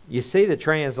 you see the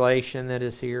translation that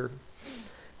is here,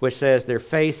 which says their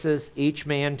faces, each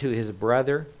man to his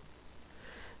brother.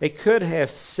 They could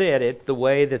have said it the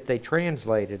way that they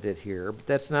translated it here, but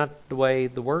that's not the way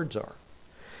the words are.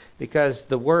 Because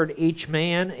the word each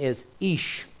man is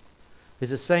ish, is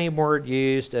the same word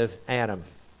used of Adam.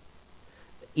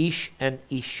 Ish and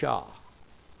Isha,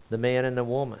 the man and the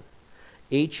woman.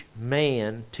 Each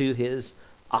man to his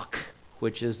akh,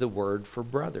 which is the word for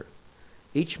brother.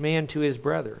 Each man to his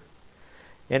brother.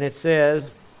 And it says,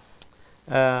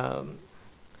 the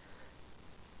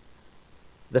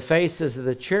faces of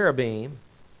the cherubim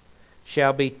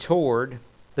shall be toward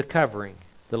the covering,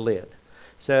 the lid.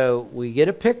 So we get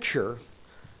a picture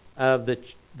of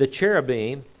the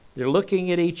cherubim. They're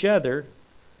looking at each other,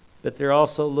 but they're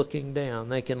also looking down.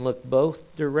 They can look both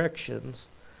directions,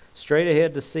 straight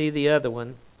ahead to see the other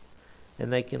one,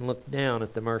 and they can look down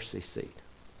at the mercy seat.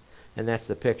 And that's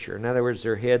the picture. In other words,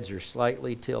 their heads are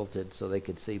slightly tilted so they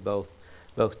could see both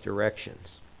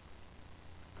directions.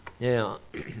 Now,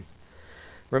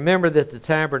 remember that the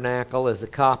tabernacle is a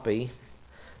copy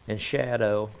and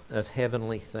shadow of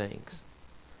heavenly things.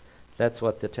 That's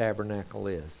what the tabernacle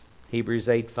is. Hebrews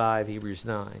 8:5, Hebrews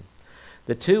 9.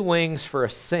 The two wings for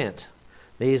ascent.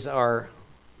 These are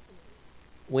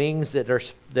wings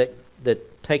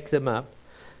that take them up,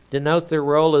 denote their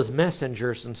role as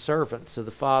messengers and servants of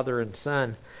the Father and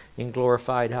Son in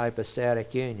glorified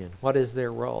hypostatic union. What is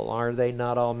their role? Are they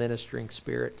not all ministering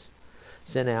spirits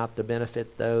sent out to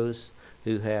benefit those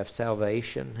who have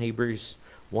salvation? Hebrews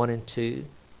 1 and 2.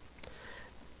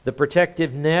 The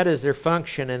protective net is their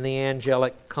function in the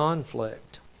angelic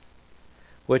conflict,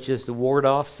 which is to ward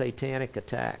off satanic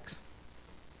attacks.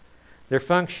 Their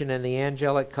function in the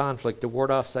angelic conflict to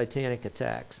ward off satanic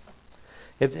attacks.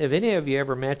 Have any of you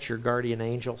ever met your guardian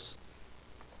angels?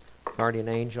 Guardian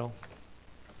angel?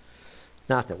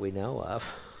 Not that we know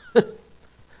of.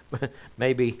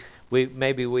 maybe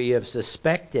we have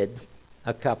suspected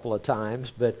a couple of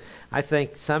times, but I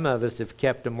think some of us have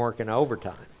kept them working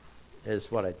overtime,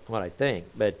 is what I think.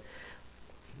 But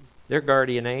they're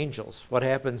guardian angels. What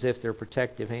happens if their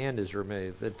protective hand is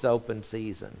removed? It's open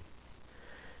season.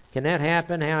 Can that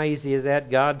happen? How easy is that?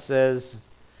 God says,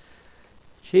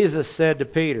 Jesus said to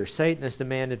Peter, Satan has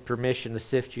demanded permission to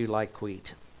sift you like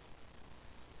wheat.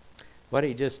 What did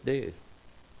he just do?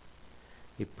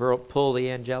 He pulled the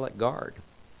angelic guard.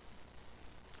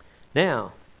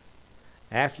 Now,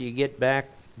 after you get back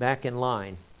in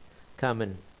line, come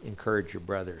and encourage your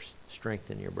brothers,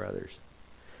 strengthen your brothers,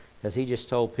 because he just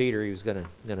told Peter he was going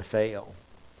to fail.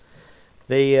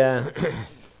 The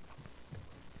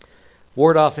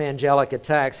ward off angelic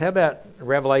attacks. How about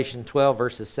Revelation 12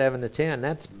 verses 7 to 10?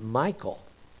 That's Michael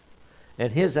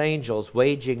and his angels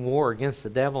waging war against the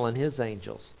devil and his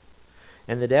angels.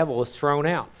 And the devil was thrown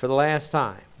out for the last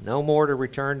time. No more to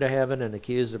return to heaven and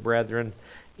accuse the brethren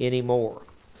anymore.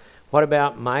 What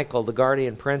about Michael, the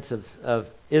guardian prince of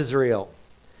Israel?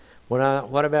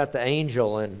 What about the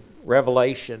angel in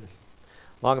Revelation,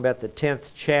 along about the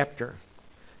 10th chapter,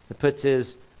 that puts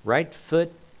his right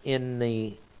foot in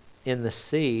the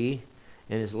sea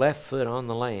and his left foot on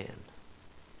the land?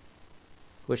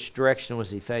 Which direction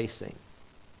was he facing?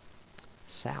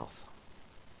 South.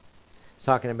 It's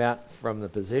talking about from the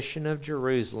position of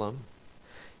Jerusalem,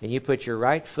 and you put your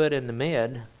right foot in the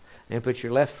mid and put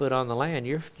your left foot on the land,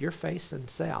 you're facing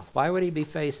south. Why would he be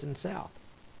facing south?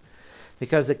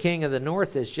 Because the king of the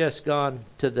north has just gone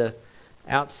to the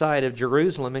outside of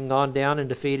Jerusalem and gone down and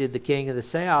defeated the king of the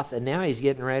south, and now he's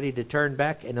getting ready to turn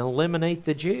back and eliminate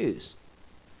the Jews.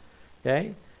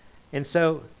 Okay? And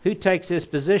so who takes his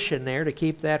position there to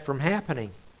keep that from happening?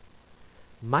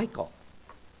 Michael.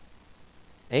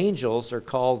 Angels are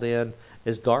called in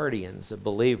as guardians of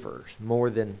believers more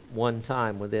than one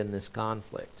time within this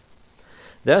conflict.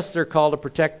 Thus they're called to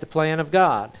protect the plan of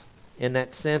God. In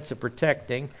that sense of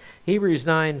protecting, Hebrews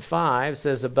 9:5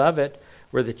 says above it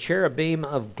were the cherubim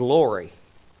of glory,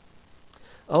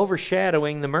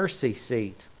 overshadowing the mercy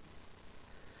seat.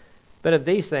 But of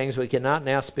these things we cannot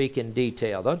now speak in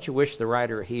detail. Don't you wish the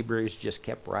writer of Hebrews just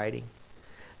kept writing?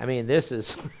 I mean, this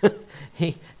is,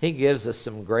 he gives us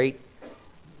some great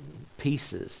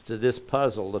pieces to this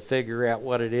puzzle to figure out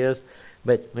what it is.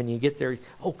 But when you get there,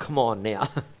 oh, come on now.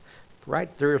 Right,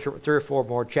 three or four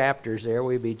more chapters there,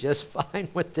 we'd be just fine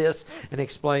with this and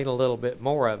explain a little bit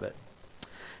more of it.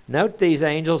 Note these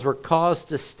angels were caused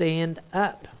to stand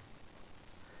up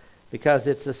because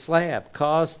it's a slab,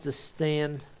 caused to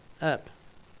stand up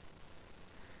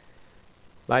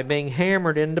by being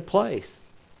hammered into place.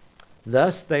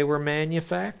 Thus they were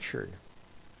manufactured.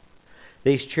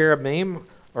 These cherubim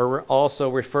are also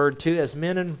referred to as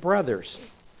men and brothers.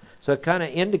 So it kind of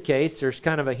indicates there's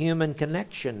kind of a human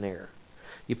connection there.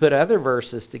 You put other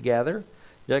verses together,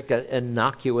 like an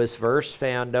innocuous verse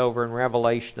found over in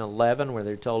Revelation 11 where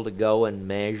they're told to go and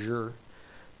measure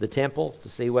the temple to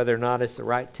see whether or not it's the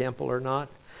right temple or not.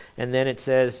 And then it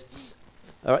says,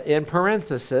 in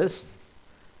parenthesis,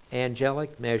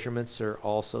 angelic measurements are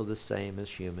also the same as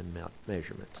human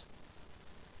measurements.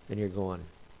 And you're going,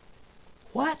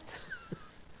 what?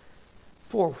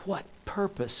 For what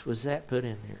purpose was that put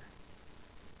in there?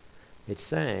 It's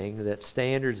saying that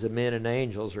standards of men and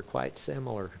angels are quite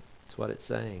similar. That's what it's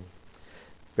saying.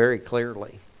 Very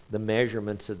clearly, the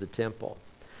measurements of the temple.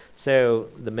 So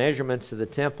the measurements of the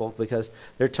temple, because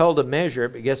they're told to measure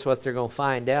it, but guess what they're going to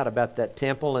find out about that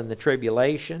temple in the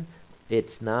tribulation?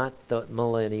 It's not the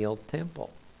millennial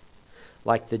temple,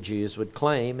 like the Jews would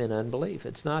claim in unbelief.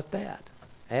 It's not that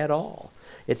at all.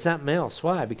 It's something else.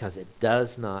 Why? Because it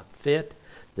does not fit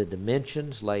the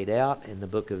dimensions laid out in the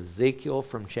book of Ezekiel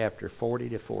from chapter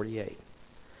 40 to 48.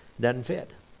 Doesn't fit.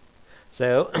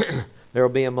 So there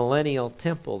will be a millennial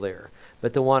temple there,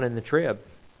 but the one in the trib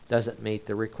doesn't meet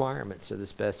the requirements or the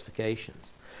specifications.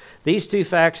 These two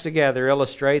facts together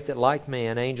illustrate that, like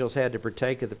man, angels had to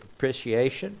partake of the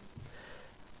propitiation,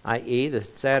 i.e., the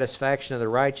satisfaction of the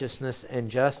righteousness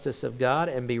and justice of God,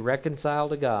 and be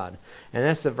reconciled to God. And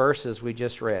that's the verses we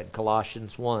just read,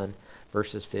 Colossians 1,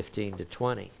 verses 15 to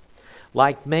 20.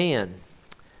 Like man,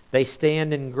 they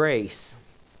stand in grace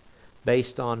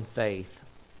based on faith.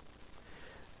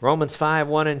 Romans 5,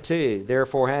 1 and 2,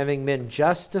 therefore having been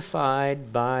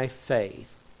justified by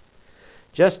faith.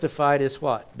 Justified is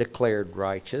what? Declared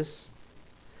righteous.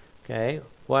 Okay,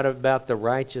 what about the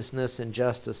righteousness and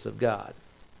justice of God?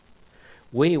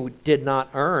 We did not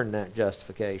earn that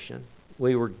justification.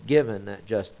 We were given that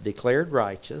declared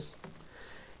righteous.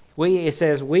 It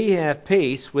says we have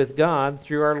peace with God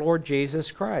through our Lord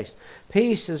Jesus Christ.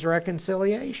 Peace is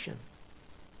reconciliation.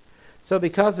 So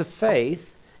because of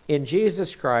faith in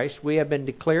Jesus Christ, we have been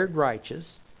declared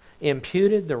righteous,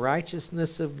 imputed the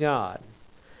righteousness of God.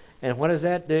 And what does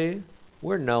that do?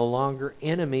 We're no longer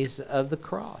enemies of the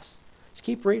cross. Just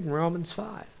keep reading Romans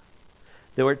 5.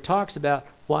 Where it talks about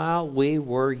while we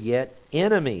were yet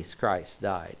enemies, Christ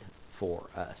died for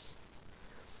us.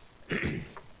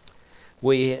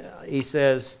 He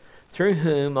says, through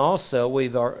whom also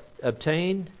we've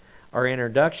obtained our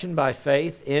introduction by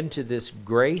faith into this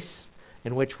grace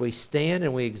in which we stand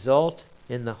and we exult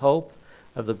in the hope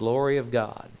of the glory of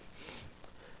God.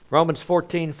 Romans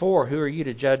 14:4, who are you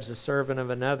to judge the servant of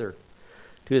another?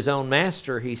 To his own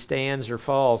master he stands or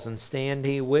falls, and stand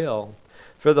he will.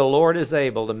 For the Lord is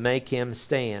able to make him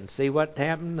stand. See what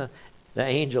happened? The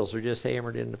angels are just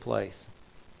hammered into place.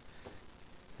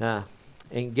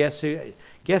 And guess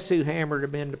who hammered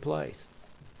them into place?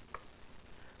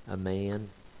 A man.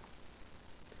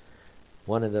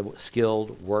 One of the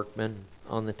skilled workmen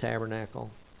on the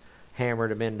tabernacle hammered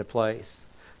them into place.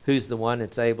 Who's the one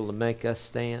that's able to make us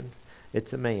stand?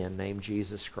 It's a man named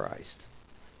Jesus Christ.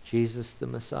 Jesus the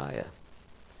Messiah.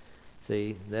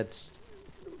 See, that's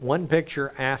one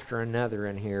picture after another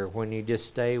in here. When you just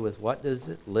stay with what does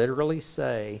it literally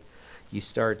say, you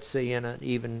start seeing it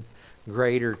even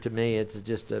greater. To me, it's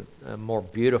just a more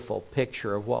beautiful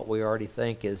picture of what we already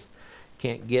think is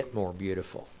Can't get more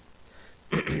beautiful.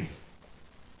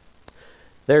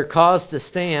 They're caused to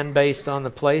stand based on the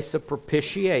place of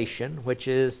propitiation, which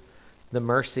is the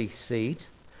mercy seat,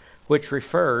 which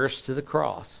refers to the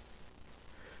cross.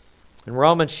 In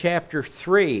Romans chapter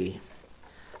 3,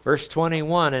 verse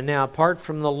 21, and now apart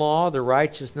from the law, the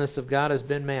righteousness of God has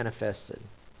been manifested,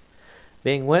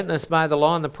 being witnessed by the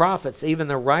law and the prophets, even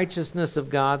the righteousness of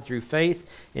God through faith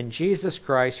in Jesus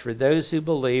Christ for those who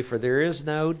believe, for there is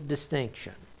no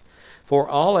distinction. For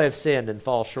all have sinned and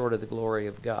fall short of the glory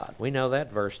of God. We know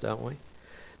that verse, don't we?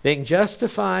 Being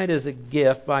justified as a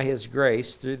gift by His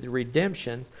grace through the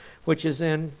redemption which is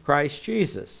in Christ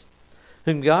Jesus,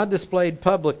 whom God displayed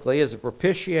publicly as a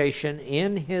propitiation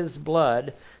in His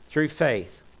blood through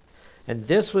faith. And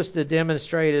this was to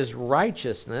demonstrate His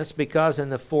righteousness, because in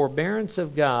the forbearance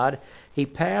of God He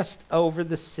passed over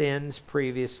the sins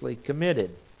previously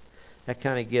committed. That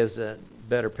kind of gives a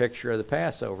better picture of the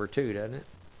Passover too, doesn't it?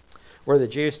 Were the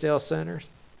Jews still sinners?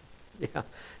 Yeah.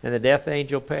 And the death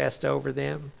angel passed over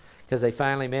them because they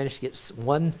finally managed to get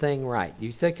one thing right.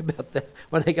 You think about that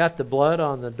when they got the blood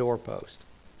on the doorpost.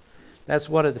 That's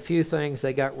one of the few things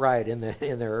they got right in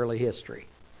their early history.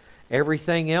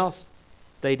 Everything else,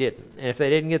 they didn't. And if they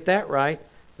didn't get that right,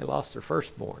 they lost their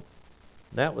firstborn.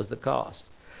 That was the cost.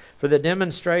 For the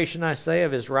demonstration, I say,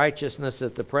 of His righteousness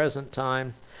at the present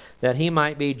time, that He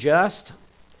might be just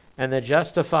and the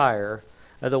justifier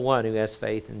of the one who has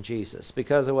faith in Jesus.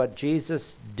 Because of what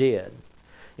Jesus did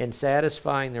in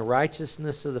satisfying the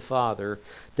righteousness of the Father,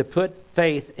 to put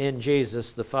faith in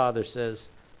Jesus, the Father says,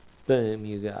 boom,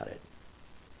 you got it.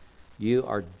 You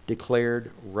are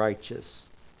declared righteous.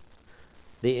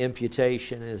 The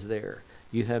imputation is there.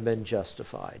 You have been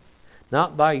justified.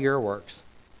 Not by your works,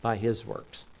 by His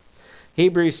works.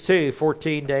 Hebrews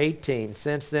 2:14-18.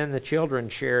 Since then the children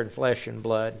share in flesh and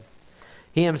blood.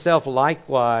 He Himself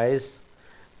likewise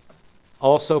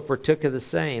also partook of the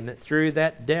same, that through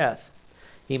that death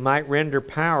He might render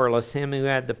powerless him who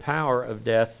had the power of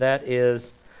death, that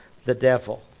is, the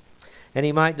devil. And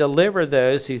He might deliver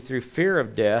those who through fear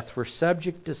of death were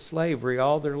subject to slavery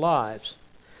all their lives.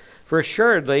 For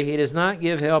assuredly He does not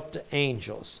give help to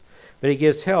angels, but He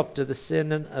gives help to the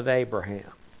descendant of Abraham.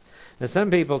 Now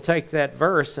some people take that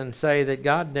verse and say that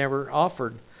God never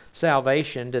offered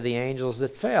salvation to the angels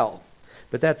that fell.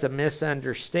 But that's a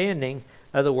misunderstanding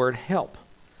of the word help.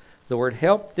 The word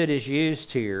help that is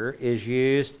used here is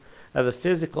used of a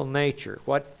physical nature,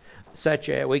 such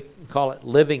as we call it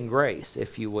living grace,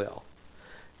 if you will.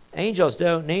 Angels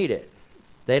don't need it.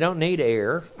 They don't need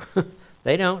air.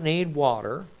 They don't need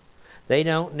water. They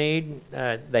don't need,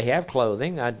 they have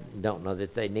clothing. I don't know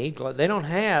that they need clothing. They don't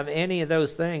have any of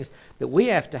those things that we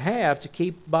have to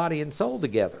keep body and soul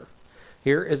together.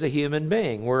 Here is a human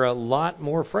being. We're a lot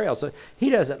more frail. So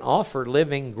He doesn't offer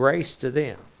living grace to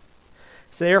them.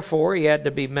 So therefore, He had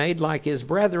to be made like His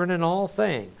brethren in all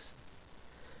things,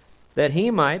 that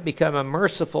He might become a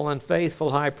merciful and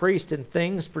faithful high priest in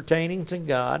things pertaining to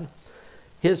God.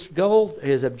 His goal,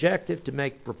 His objective, to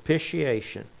make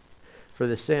propitiation for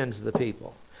the sins of the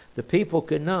people. The people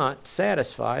could not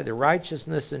satisfy the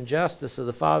righteousness and justice of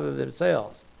the Father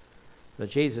themselves.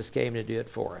 But Jesus came to do it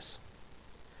for us.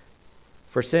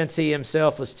 For since He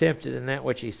Himself was tempted in that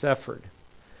which He suffered,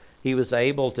 He was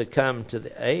able to come to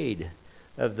the aid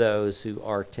of those who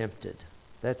are tempted.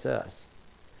 That's us.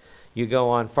 You go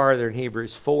on farther in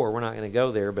Hebrews 4, we're not going to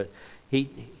go there, but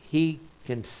He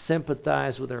can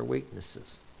sympathize with our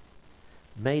weaknesses.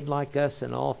 Made like us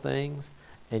in all things,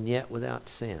 and yet without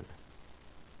sin.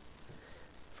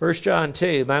 1 John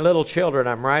 2, my little children,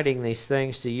 I'm writing these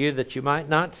things to you that you might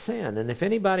not sin. And if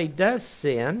anybody does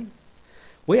sin,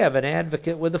 we have an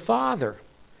advocate with the Father,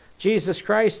 Jesus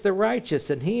Christ the righteous,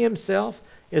 and He Himself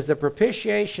is the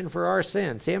propitiation for our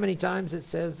sins. See how many times it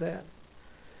says that?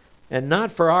 And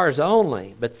not for ours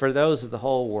only, but for those of the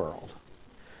whole world.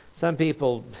 Some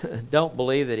people don't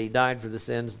believe that He died for the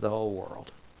sins of the whole world.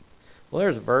 Well,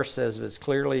 there's a verse that says as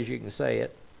clearly as you can say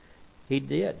it, He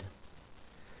did.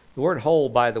 The word whole,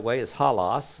 by the way, is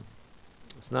halos.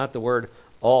 It's not the word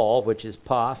all, which is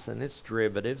pos and its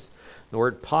derivatives. The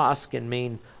word pos can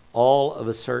mean all of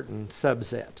a certain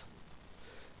subset.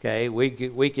 Okay, we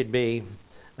could be,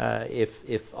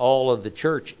 if all of the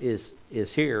church is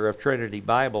here, of Trinity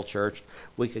Bible Church,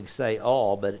 we could say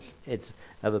all, but it's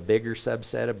of a bigger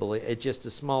subset of belief. It's just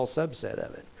a small subset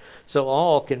of it. So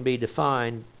all can be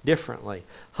defined differently.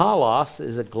 Halos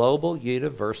is a global,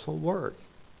 universal word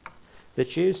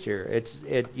that's used here.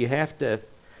 You have to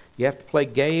play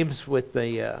games with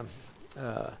the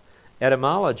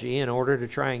etymology in order to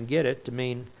try and get it to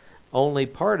mean only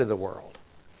part of the world.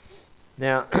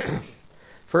 Now,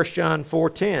 1 John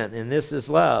 4:10, and this is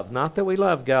love, not that we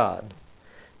love God,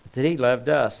 but that He loved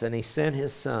us, and He sent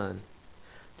His Son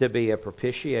to be a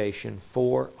propitiation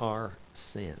for our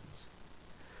sins.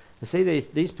 And see,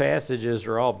 these passages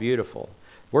are all beautiful.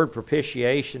 Word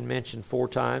propitiation mentioned 4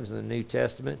 times in the New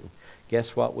Testament. And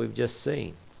guess what we've just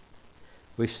seen?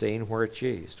 We've seen where it's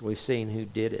used. We've seen who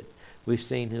did it. We've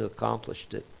seen who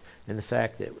accomplished it. And the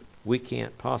fact that we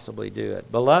can't possibly do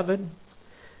it. Beloved,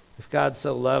 if God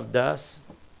so loved us,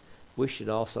 we should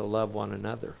also love one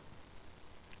another.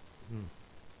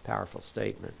 Powerful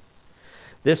statement.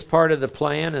 This part of the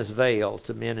plan is veiled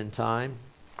to men in time,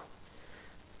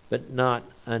 but not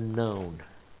unknown.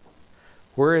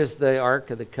 Where is the Ark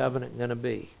of the Covenant going to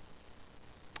be?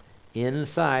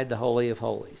 Inside the Holy of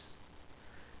Holies.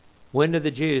 When do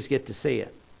the Jews get to see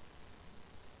it?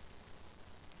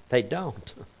 They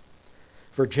don't.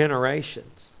 For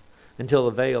generations, until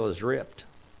the veil is ripped,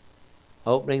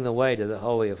 opening the way to the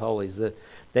Holy of Holies.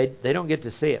 They don't get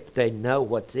to see it, but they know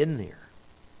what's in there.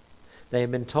 They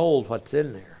have been told what's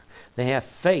in there. They have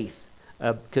faith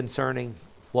concerning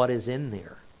what is in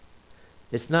there.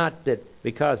 It's not that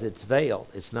because it's veiled,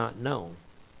 it's not known.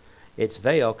 It's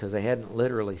veiled because they hadn't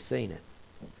literally seen it.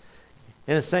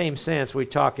 In the same sense, we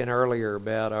talked earlier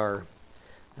about our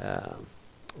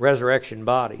resurrection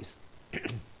bodies.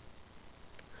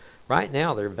 Right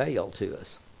now, they're veiled to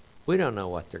us. We don't know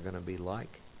what they're going to be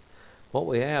like. What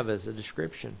we have is a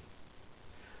description.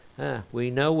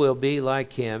 We know we'll be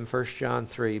like Him, 1 John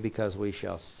 3, because we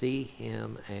shall see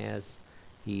Him as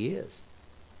He is.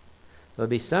 There'll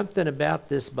be something about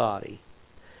this body.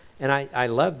 And I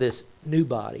love this new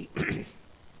body.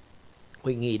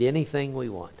 We can eat anything we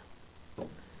want.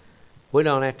 We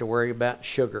don't have to worry about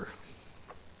sugar.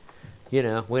 We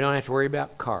don't have to worry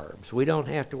about carbs. We don't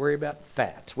have to worry about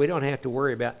fats. We don't have to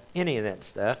worry about any of that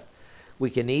stuff. We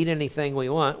can eat anything we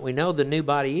want. We know the new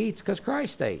body eats because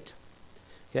Christ ate.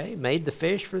 Okay, made the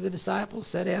fish for the disciples,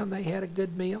 sat down, they had a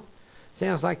good meal.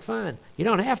 Sounds like fun. You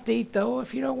don't have to eat, though,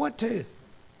 if you don't want to.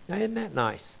 Now, isn't that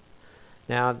nice?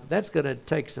 Now, that's going to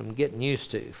take some getting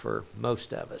used to for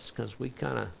most of us because we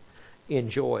kind of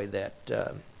enjoy that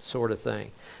sort of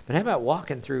thing. But how about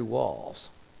walking through walls?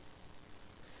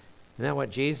 Isn't that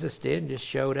what Jesus did? Just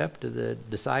showed up to the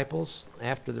disciples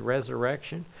after the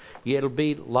resurrection. It'll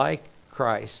be like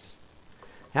Christ.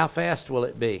 How fast will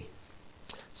it be?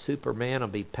 Superman will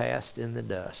be passed in the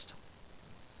dust.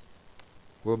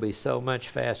 We'll be so much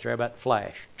faster. How about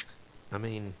Flash? I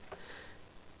mean,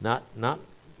 not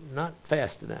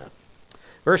fast enough.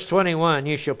 Verse 21,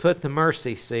 you shall put the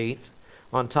mercy seat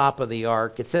on top of the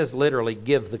ark. It says literally,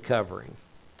 give the covering.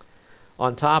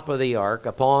 On top of the ark,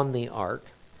 upon the ark,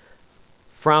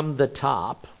 from the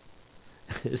top.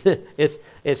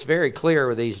 It's very clear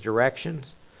with these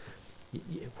directions.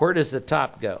 Where does the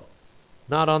top go?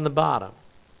 Not on the bottom.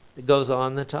 It goes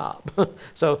on the top.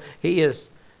 So he is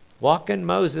walking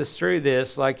Moses through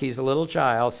this like he's a little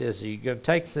child. Says, you're going to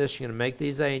take this, you're going to make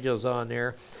these angels on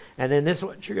there, and then this is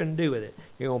what you're going to do with it.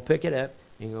 You're going to pick it up,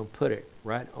 and you're going to put it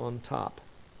right on top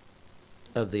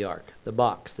of the ark, the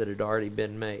box that had already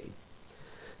been made.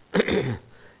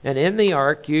 And in the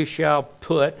ark you shall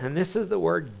put, and this is the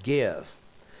word give.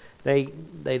 They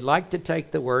like to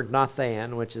take the word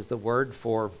nathan, which is the word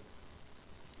for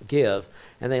give,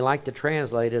 and they like to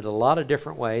translate it a lot of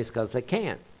different ways because they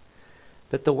can.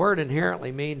 But the word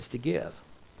inherently means to give.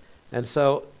 And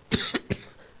so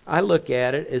I look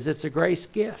at it as it's a grace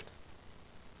gift.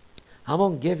 I'm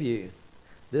going to give you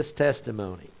this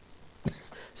testimony.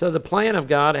 So the plan of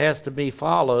God has to be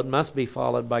followed, must be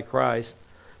followed by Christ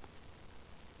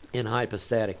in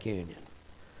hypostatic union.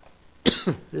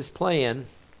 This plan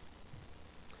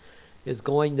is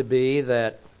going to be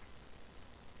that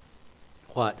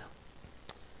what?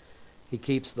 He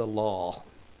keeps the law.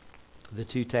 The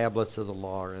 2 tablets of the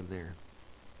law are in there.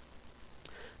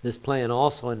 This plan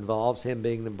also involves Him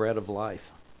being the bread of life.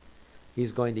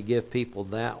 He's going to give people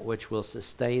that which will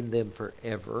sustain them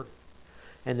forever.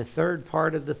 And the third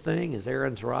part of the thing is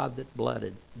Aaron's rod that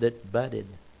budded.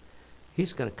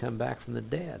 He's going to come back from the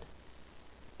dead.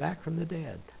 Back from the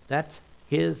dead. That's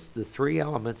the 3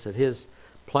 elements of His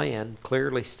plan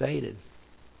clearly stated.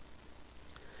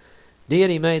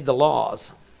 Deity made the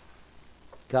laws.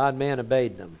 God, man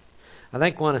obeyed them. I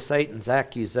think one of Satan's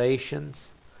accusations,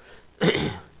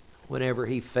 whenever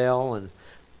he fell and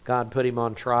God put him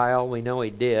on trial, we know He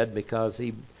did because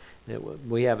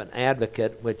we have an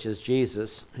advocate, which is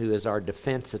Jesus, who is our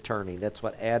defense attorney. That's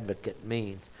what advocate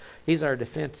means. He's our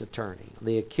defense attorney.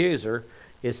 The accuser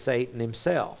is Satan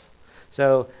himself.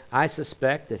 So I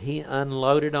suspect that he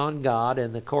unloaded on God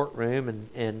in the courtroom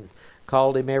and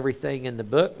called Him everything in the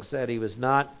book and said He was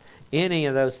not any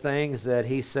of those things that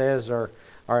he says are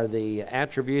the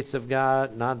attributes of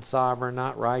God, not sovereign,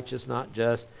 not righteous, not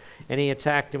just. And he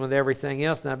attacked him with everything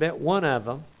else. And I bet one of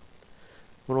them,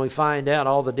 when we find out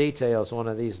all the details one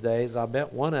of these days, I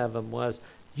bet one of them was,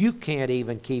 you can't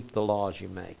even keep the laws you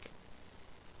make.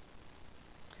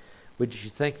 Would you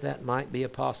think that might be a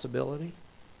possibility?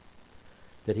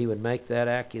 That he would make that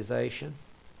accusation?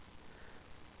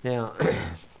 Now,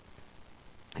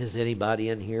 has anybody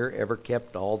in here ever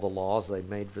kept all the laws they've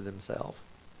made for themselves?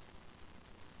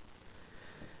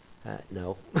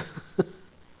 No.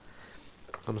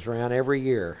 Comes around every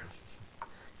year.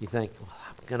 You think, well,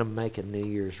 I'm going to make a New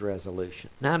Year's resolution.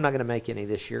 Now, I'm not going to make any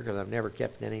this year because I've never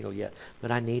kept any yet,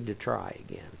 but I need to try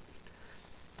again.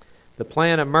 The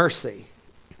plan of mercy.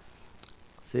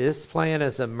 See, this plan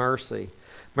is a mercy.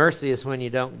 Mercy is when you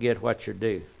don't get what you're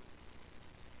due.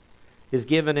 It's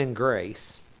given in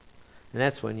grace, and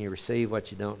that's when you receive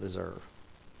what you don't deserve.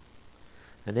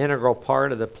 An integral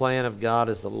part of the plan of God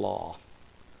is the law.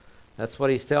 That's what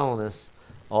he's telling us,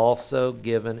 also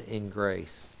given in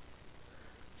grace.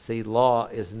 See, law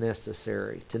is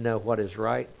necessary to know what is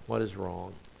right, what is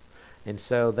wrong. And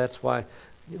so that's why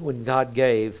when God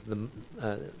gave,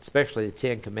 especially the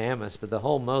Ten Commandments, but the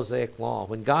whole Mosaic Law,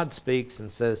 when God speaks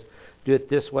and says, do it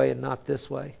this way and not this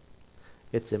way,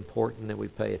 it's important that we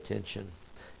pay attention.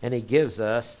 And he gives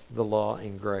us the law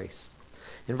in grace.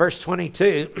 In verse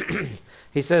 22,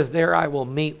 he says, there I will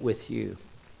meet with you.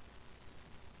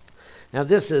 Now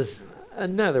this is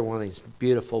another one of these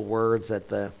beautiful words that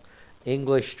the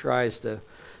English tries to,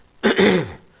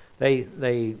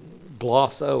 they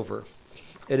gloss over.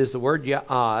 It is the word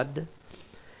ya'ad.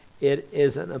 It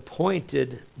is an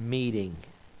appointed meeting.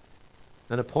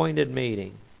 An appointed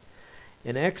meeting.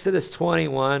 In Exodus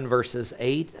 21, verses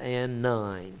 8 and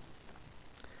 9,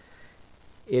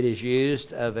 it is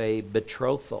used of a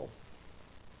betrothal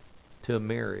to a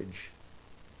marriage.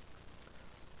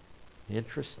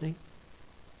 Interesting.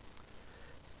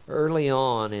 Early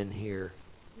on in here,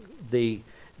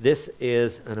 this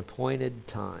is an appointed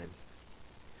time.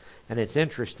 And it's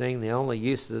interesting, the only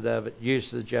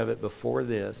usage of it before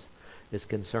this is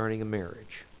concerning a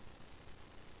marriage.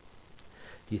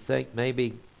 Do you think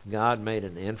maybe God made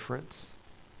an inference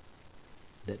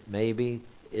that maybe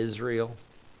Israel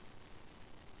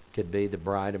could be the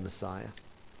bride of Messiah?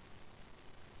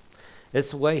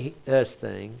 It's the way he does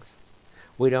things.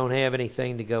 We don't have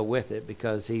anything to go with it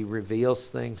because he reveals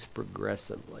things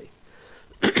progressively.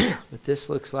 But this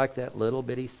looks like that little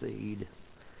bitty seed.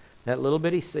 That little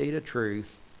bitty seed of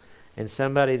truth. And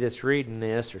somebody that's reading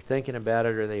this or thinking about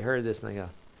it or they heard this and they go,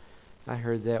 I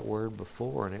heard that word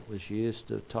before and it was used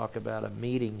to talk about a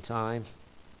meeting time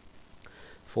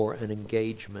for an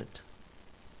engagement.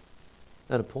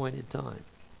 An appointed time.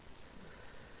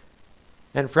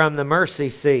 And from the mercy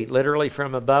seat, literally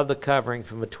from above the covering,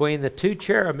 from between the two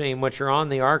cherubim which are on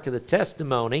the ark of the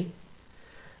testimony,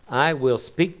 I will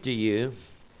speak to you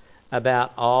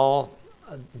about all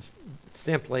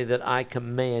simply that I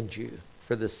command you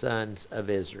for the sons of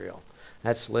Israel.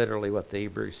 That's literally what the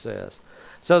Hebrew says.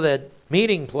 So that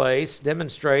meeting place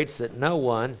demonstrates that no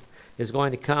one is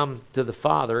going to come to the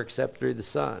Father except through the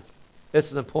Son.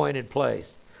 It's an appointed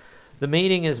place. The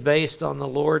meeting is based on the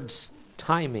Lord's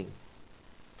timing.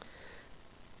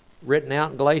 Written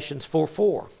out in Galatians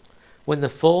 4:4. When the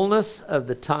fullness of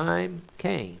the time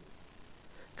came,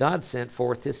 God sent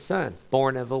forth his Son,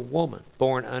 born of a woman,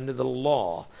 born under the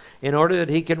law, in order that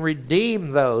he can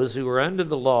redeem those who were under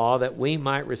the law, that we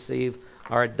might receive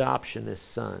our adoption as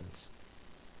sons.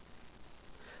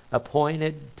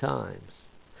 Appointed times.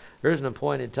 There's an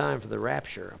appointed time for the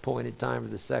rapture, appointed time for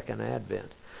the second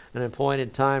advent, an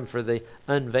appointed time for the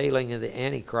unveiling of the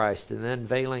Antichrist and the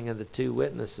unveiling of the two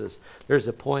witnesses. There's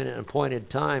an appointed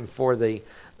time for the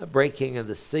breaking of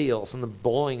the seals and the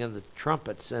blowing of the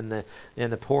trumpets and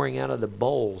the pouring out of the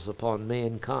bowls upon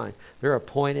mankind. There are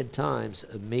appointed times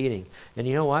of meeting. And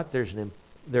you know what?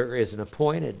 There is an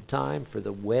appointed time for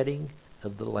the wedding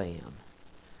of the Lamb.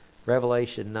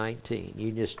 Revelation 19.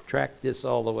 You just track this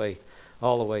all the way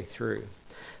through.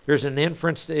 There's an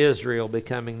inference to Israel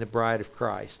becoming the bride of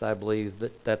Christ. I believe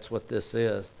that that's what this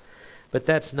is. But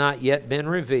that's not yet been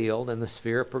revealed in the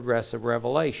sphere of progressive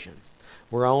revelation.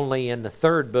 We're only in the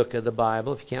third book of the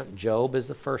Bible, if you count Job as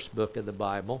the first book of the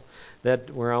Bible,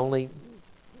 that we're only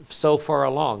so far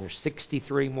along. There's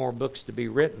 63 more books to be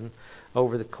written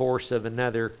over the course of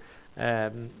another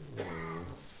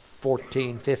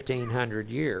 1,500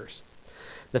 years.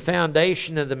 The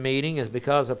foundation of the meeting is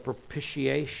because of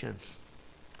propitiation.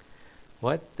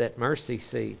 What? That mercy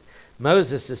seat.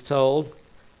 Moses is told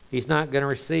he's not going to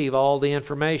receive all the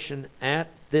information at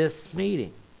this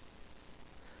meeting.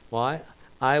 Why?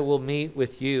 I will meet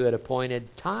with you at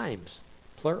appointed times.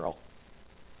 Plural.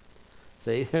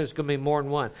 See, there's going to be more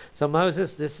than one. So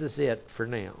Moses, this is it for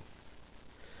now.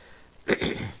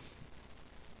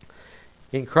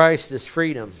 In Christ is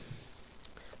freedom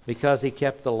because he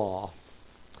kept the law.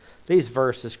 These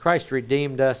verses, Christ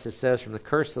redeemed us, it says, from the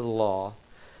curse of the law,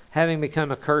 having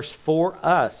become a curse for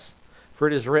us. For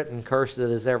it is written, cursed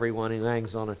is everyone who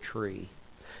hangs on a tree.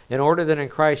 In order that in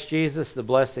Christ Jesus the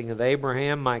blessing of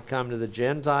Abraham might come to the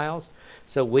Gentiles,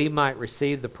 so we might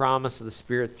receive the promise of the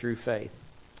Spirit through faith.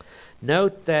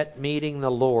 Note that meeting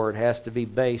the Lord has to be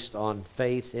based on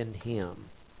faith in Him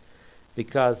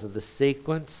because of the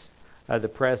sequence of the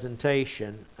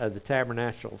presentation of the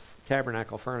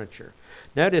tabernacle furniture.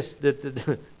 Notice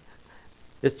that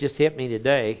this just hit me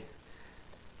today.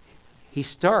 He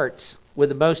starts with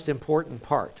the most important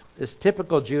part. It's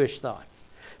typical Jewish thought.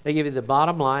 They give you the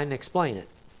bottom line and explain it.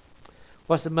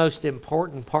 What's the most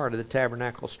important part of the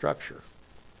tabernacle structure?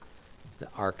 The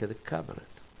Ark of the Covenant.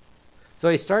 So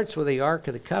he starts with the Ark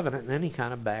of the Covenant and then he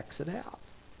kind of backs it out.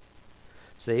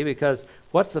 See, because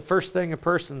what's the first thing a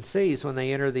person sees when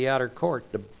they enter the outer court?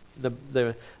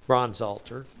 The bronze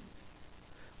altar.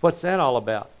 What's that all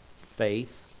about?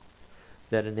 Faith.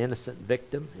 That an innocent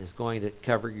victim is going to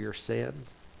cover your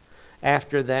sins.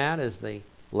 After that is the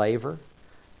laver,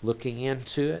 looking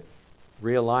into it,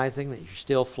 realizing that you're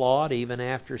still flawed even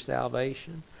after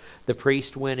salvation. The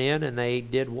priest went in and they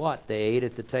did what? They ate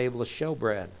at the table of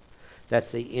showbread.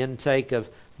 That's the intake of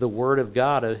the Word of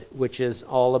God, which is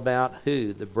all about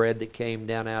who? The bread that came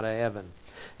down out of heaven.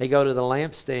 They go to the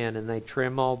lampstand and they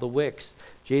trim all the wicks.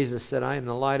 Jesus said, I am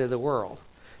the light of the world.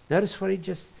 Notice what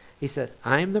he said,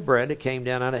 I am the bread that came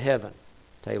down out of heaven.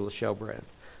 Table of showbread.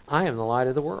 I am the light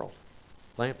of the world.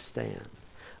 Lampstand.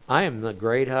 I am the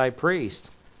great high priest.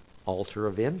 Altar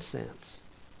of incense.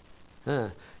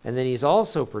 And then he's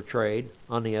also portrayed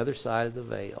on the other side of the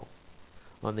veil.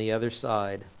 On the other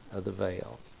side of the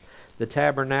veil. The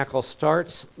tabernacle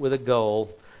starts with a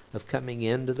goal of coming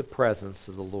into the presence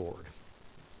of the Lord.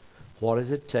 What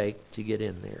does it take to get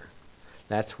in there?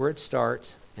 That's where it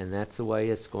starts, and that's the way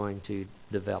it's going to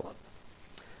develop.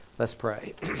 Let's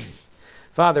pray.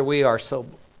 Father, we are so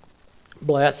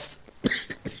blessed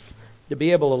to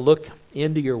be able to look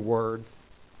into your Word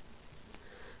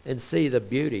and see the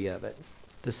beauty of it,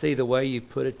 to see the way you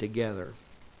put it together,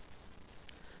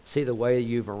 see the way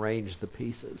you've arranged the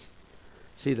pieces,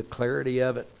 see the clarity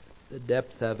of it, the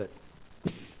depth of it,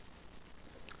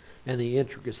 and the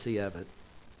intricacy of it.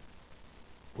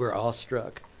 We're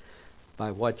awestruck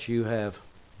by what you have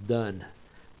done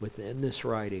within this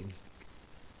writing.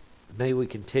 May we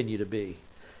continue to be,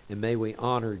 and may we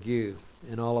honor you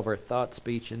in all of our thought,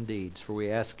 speech, and deeds, for we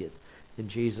ask it in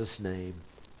Jesus' name.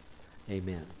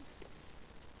 Amen.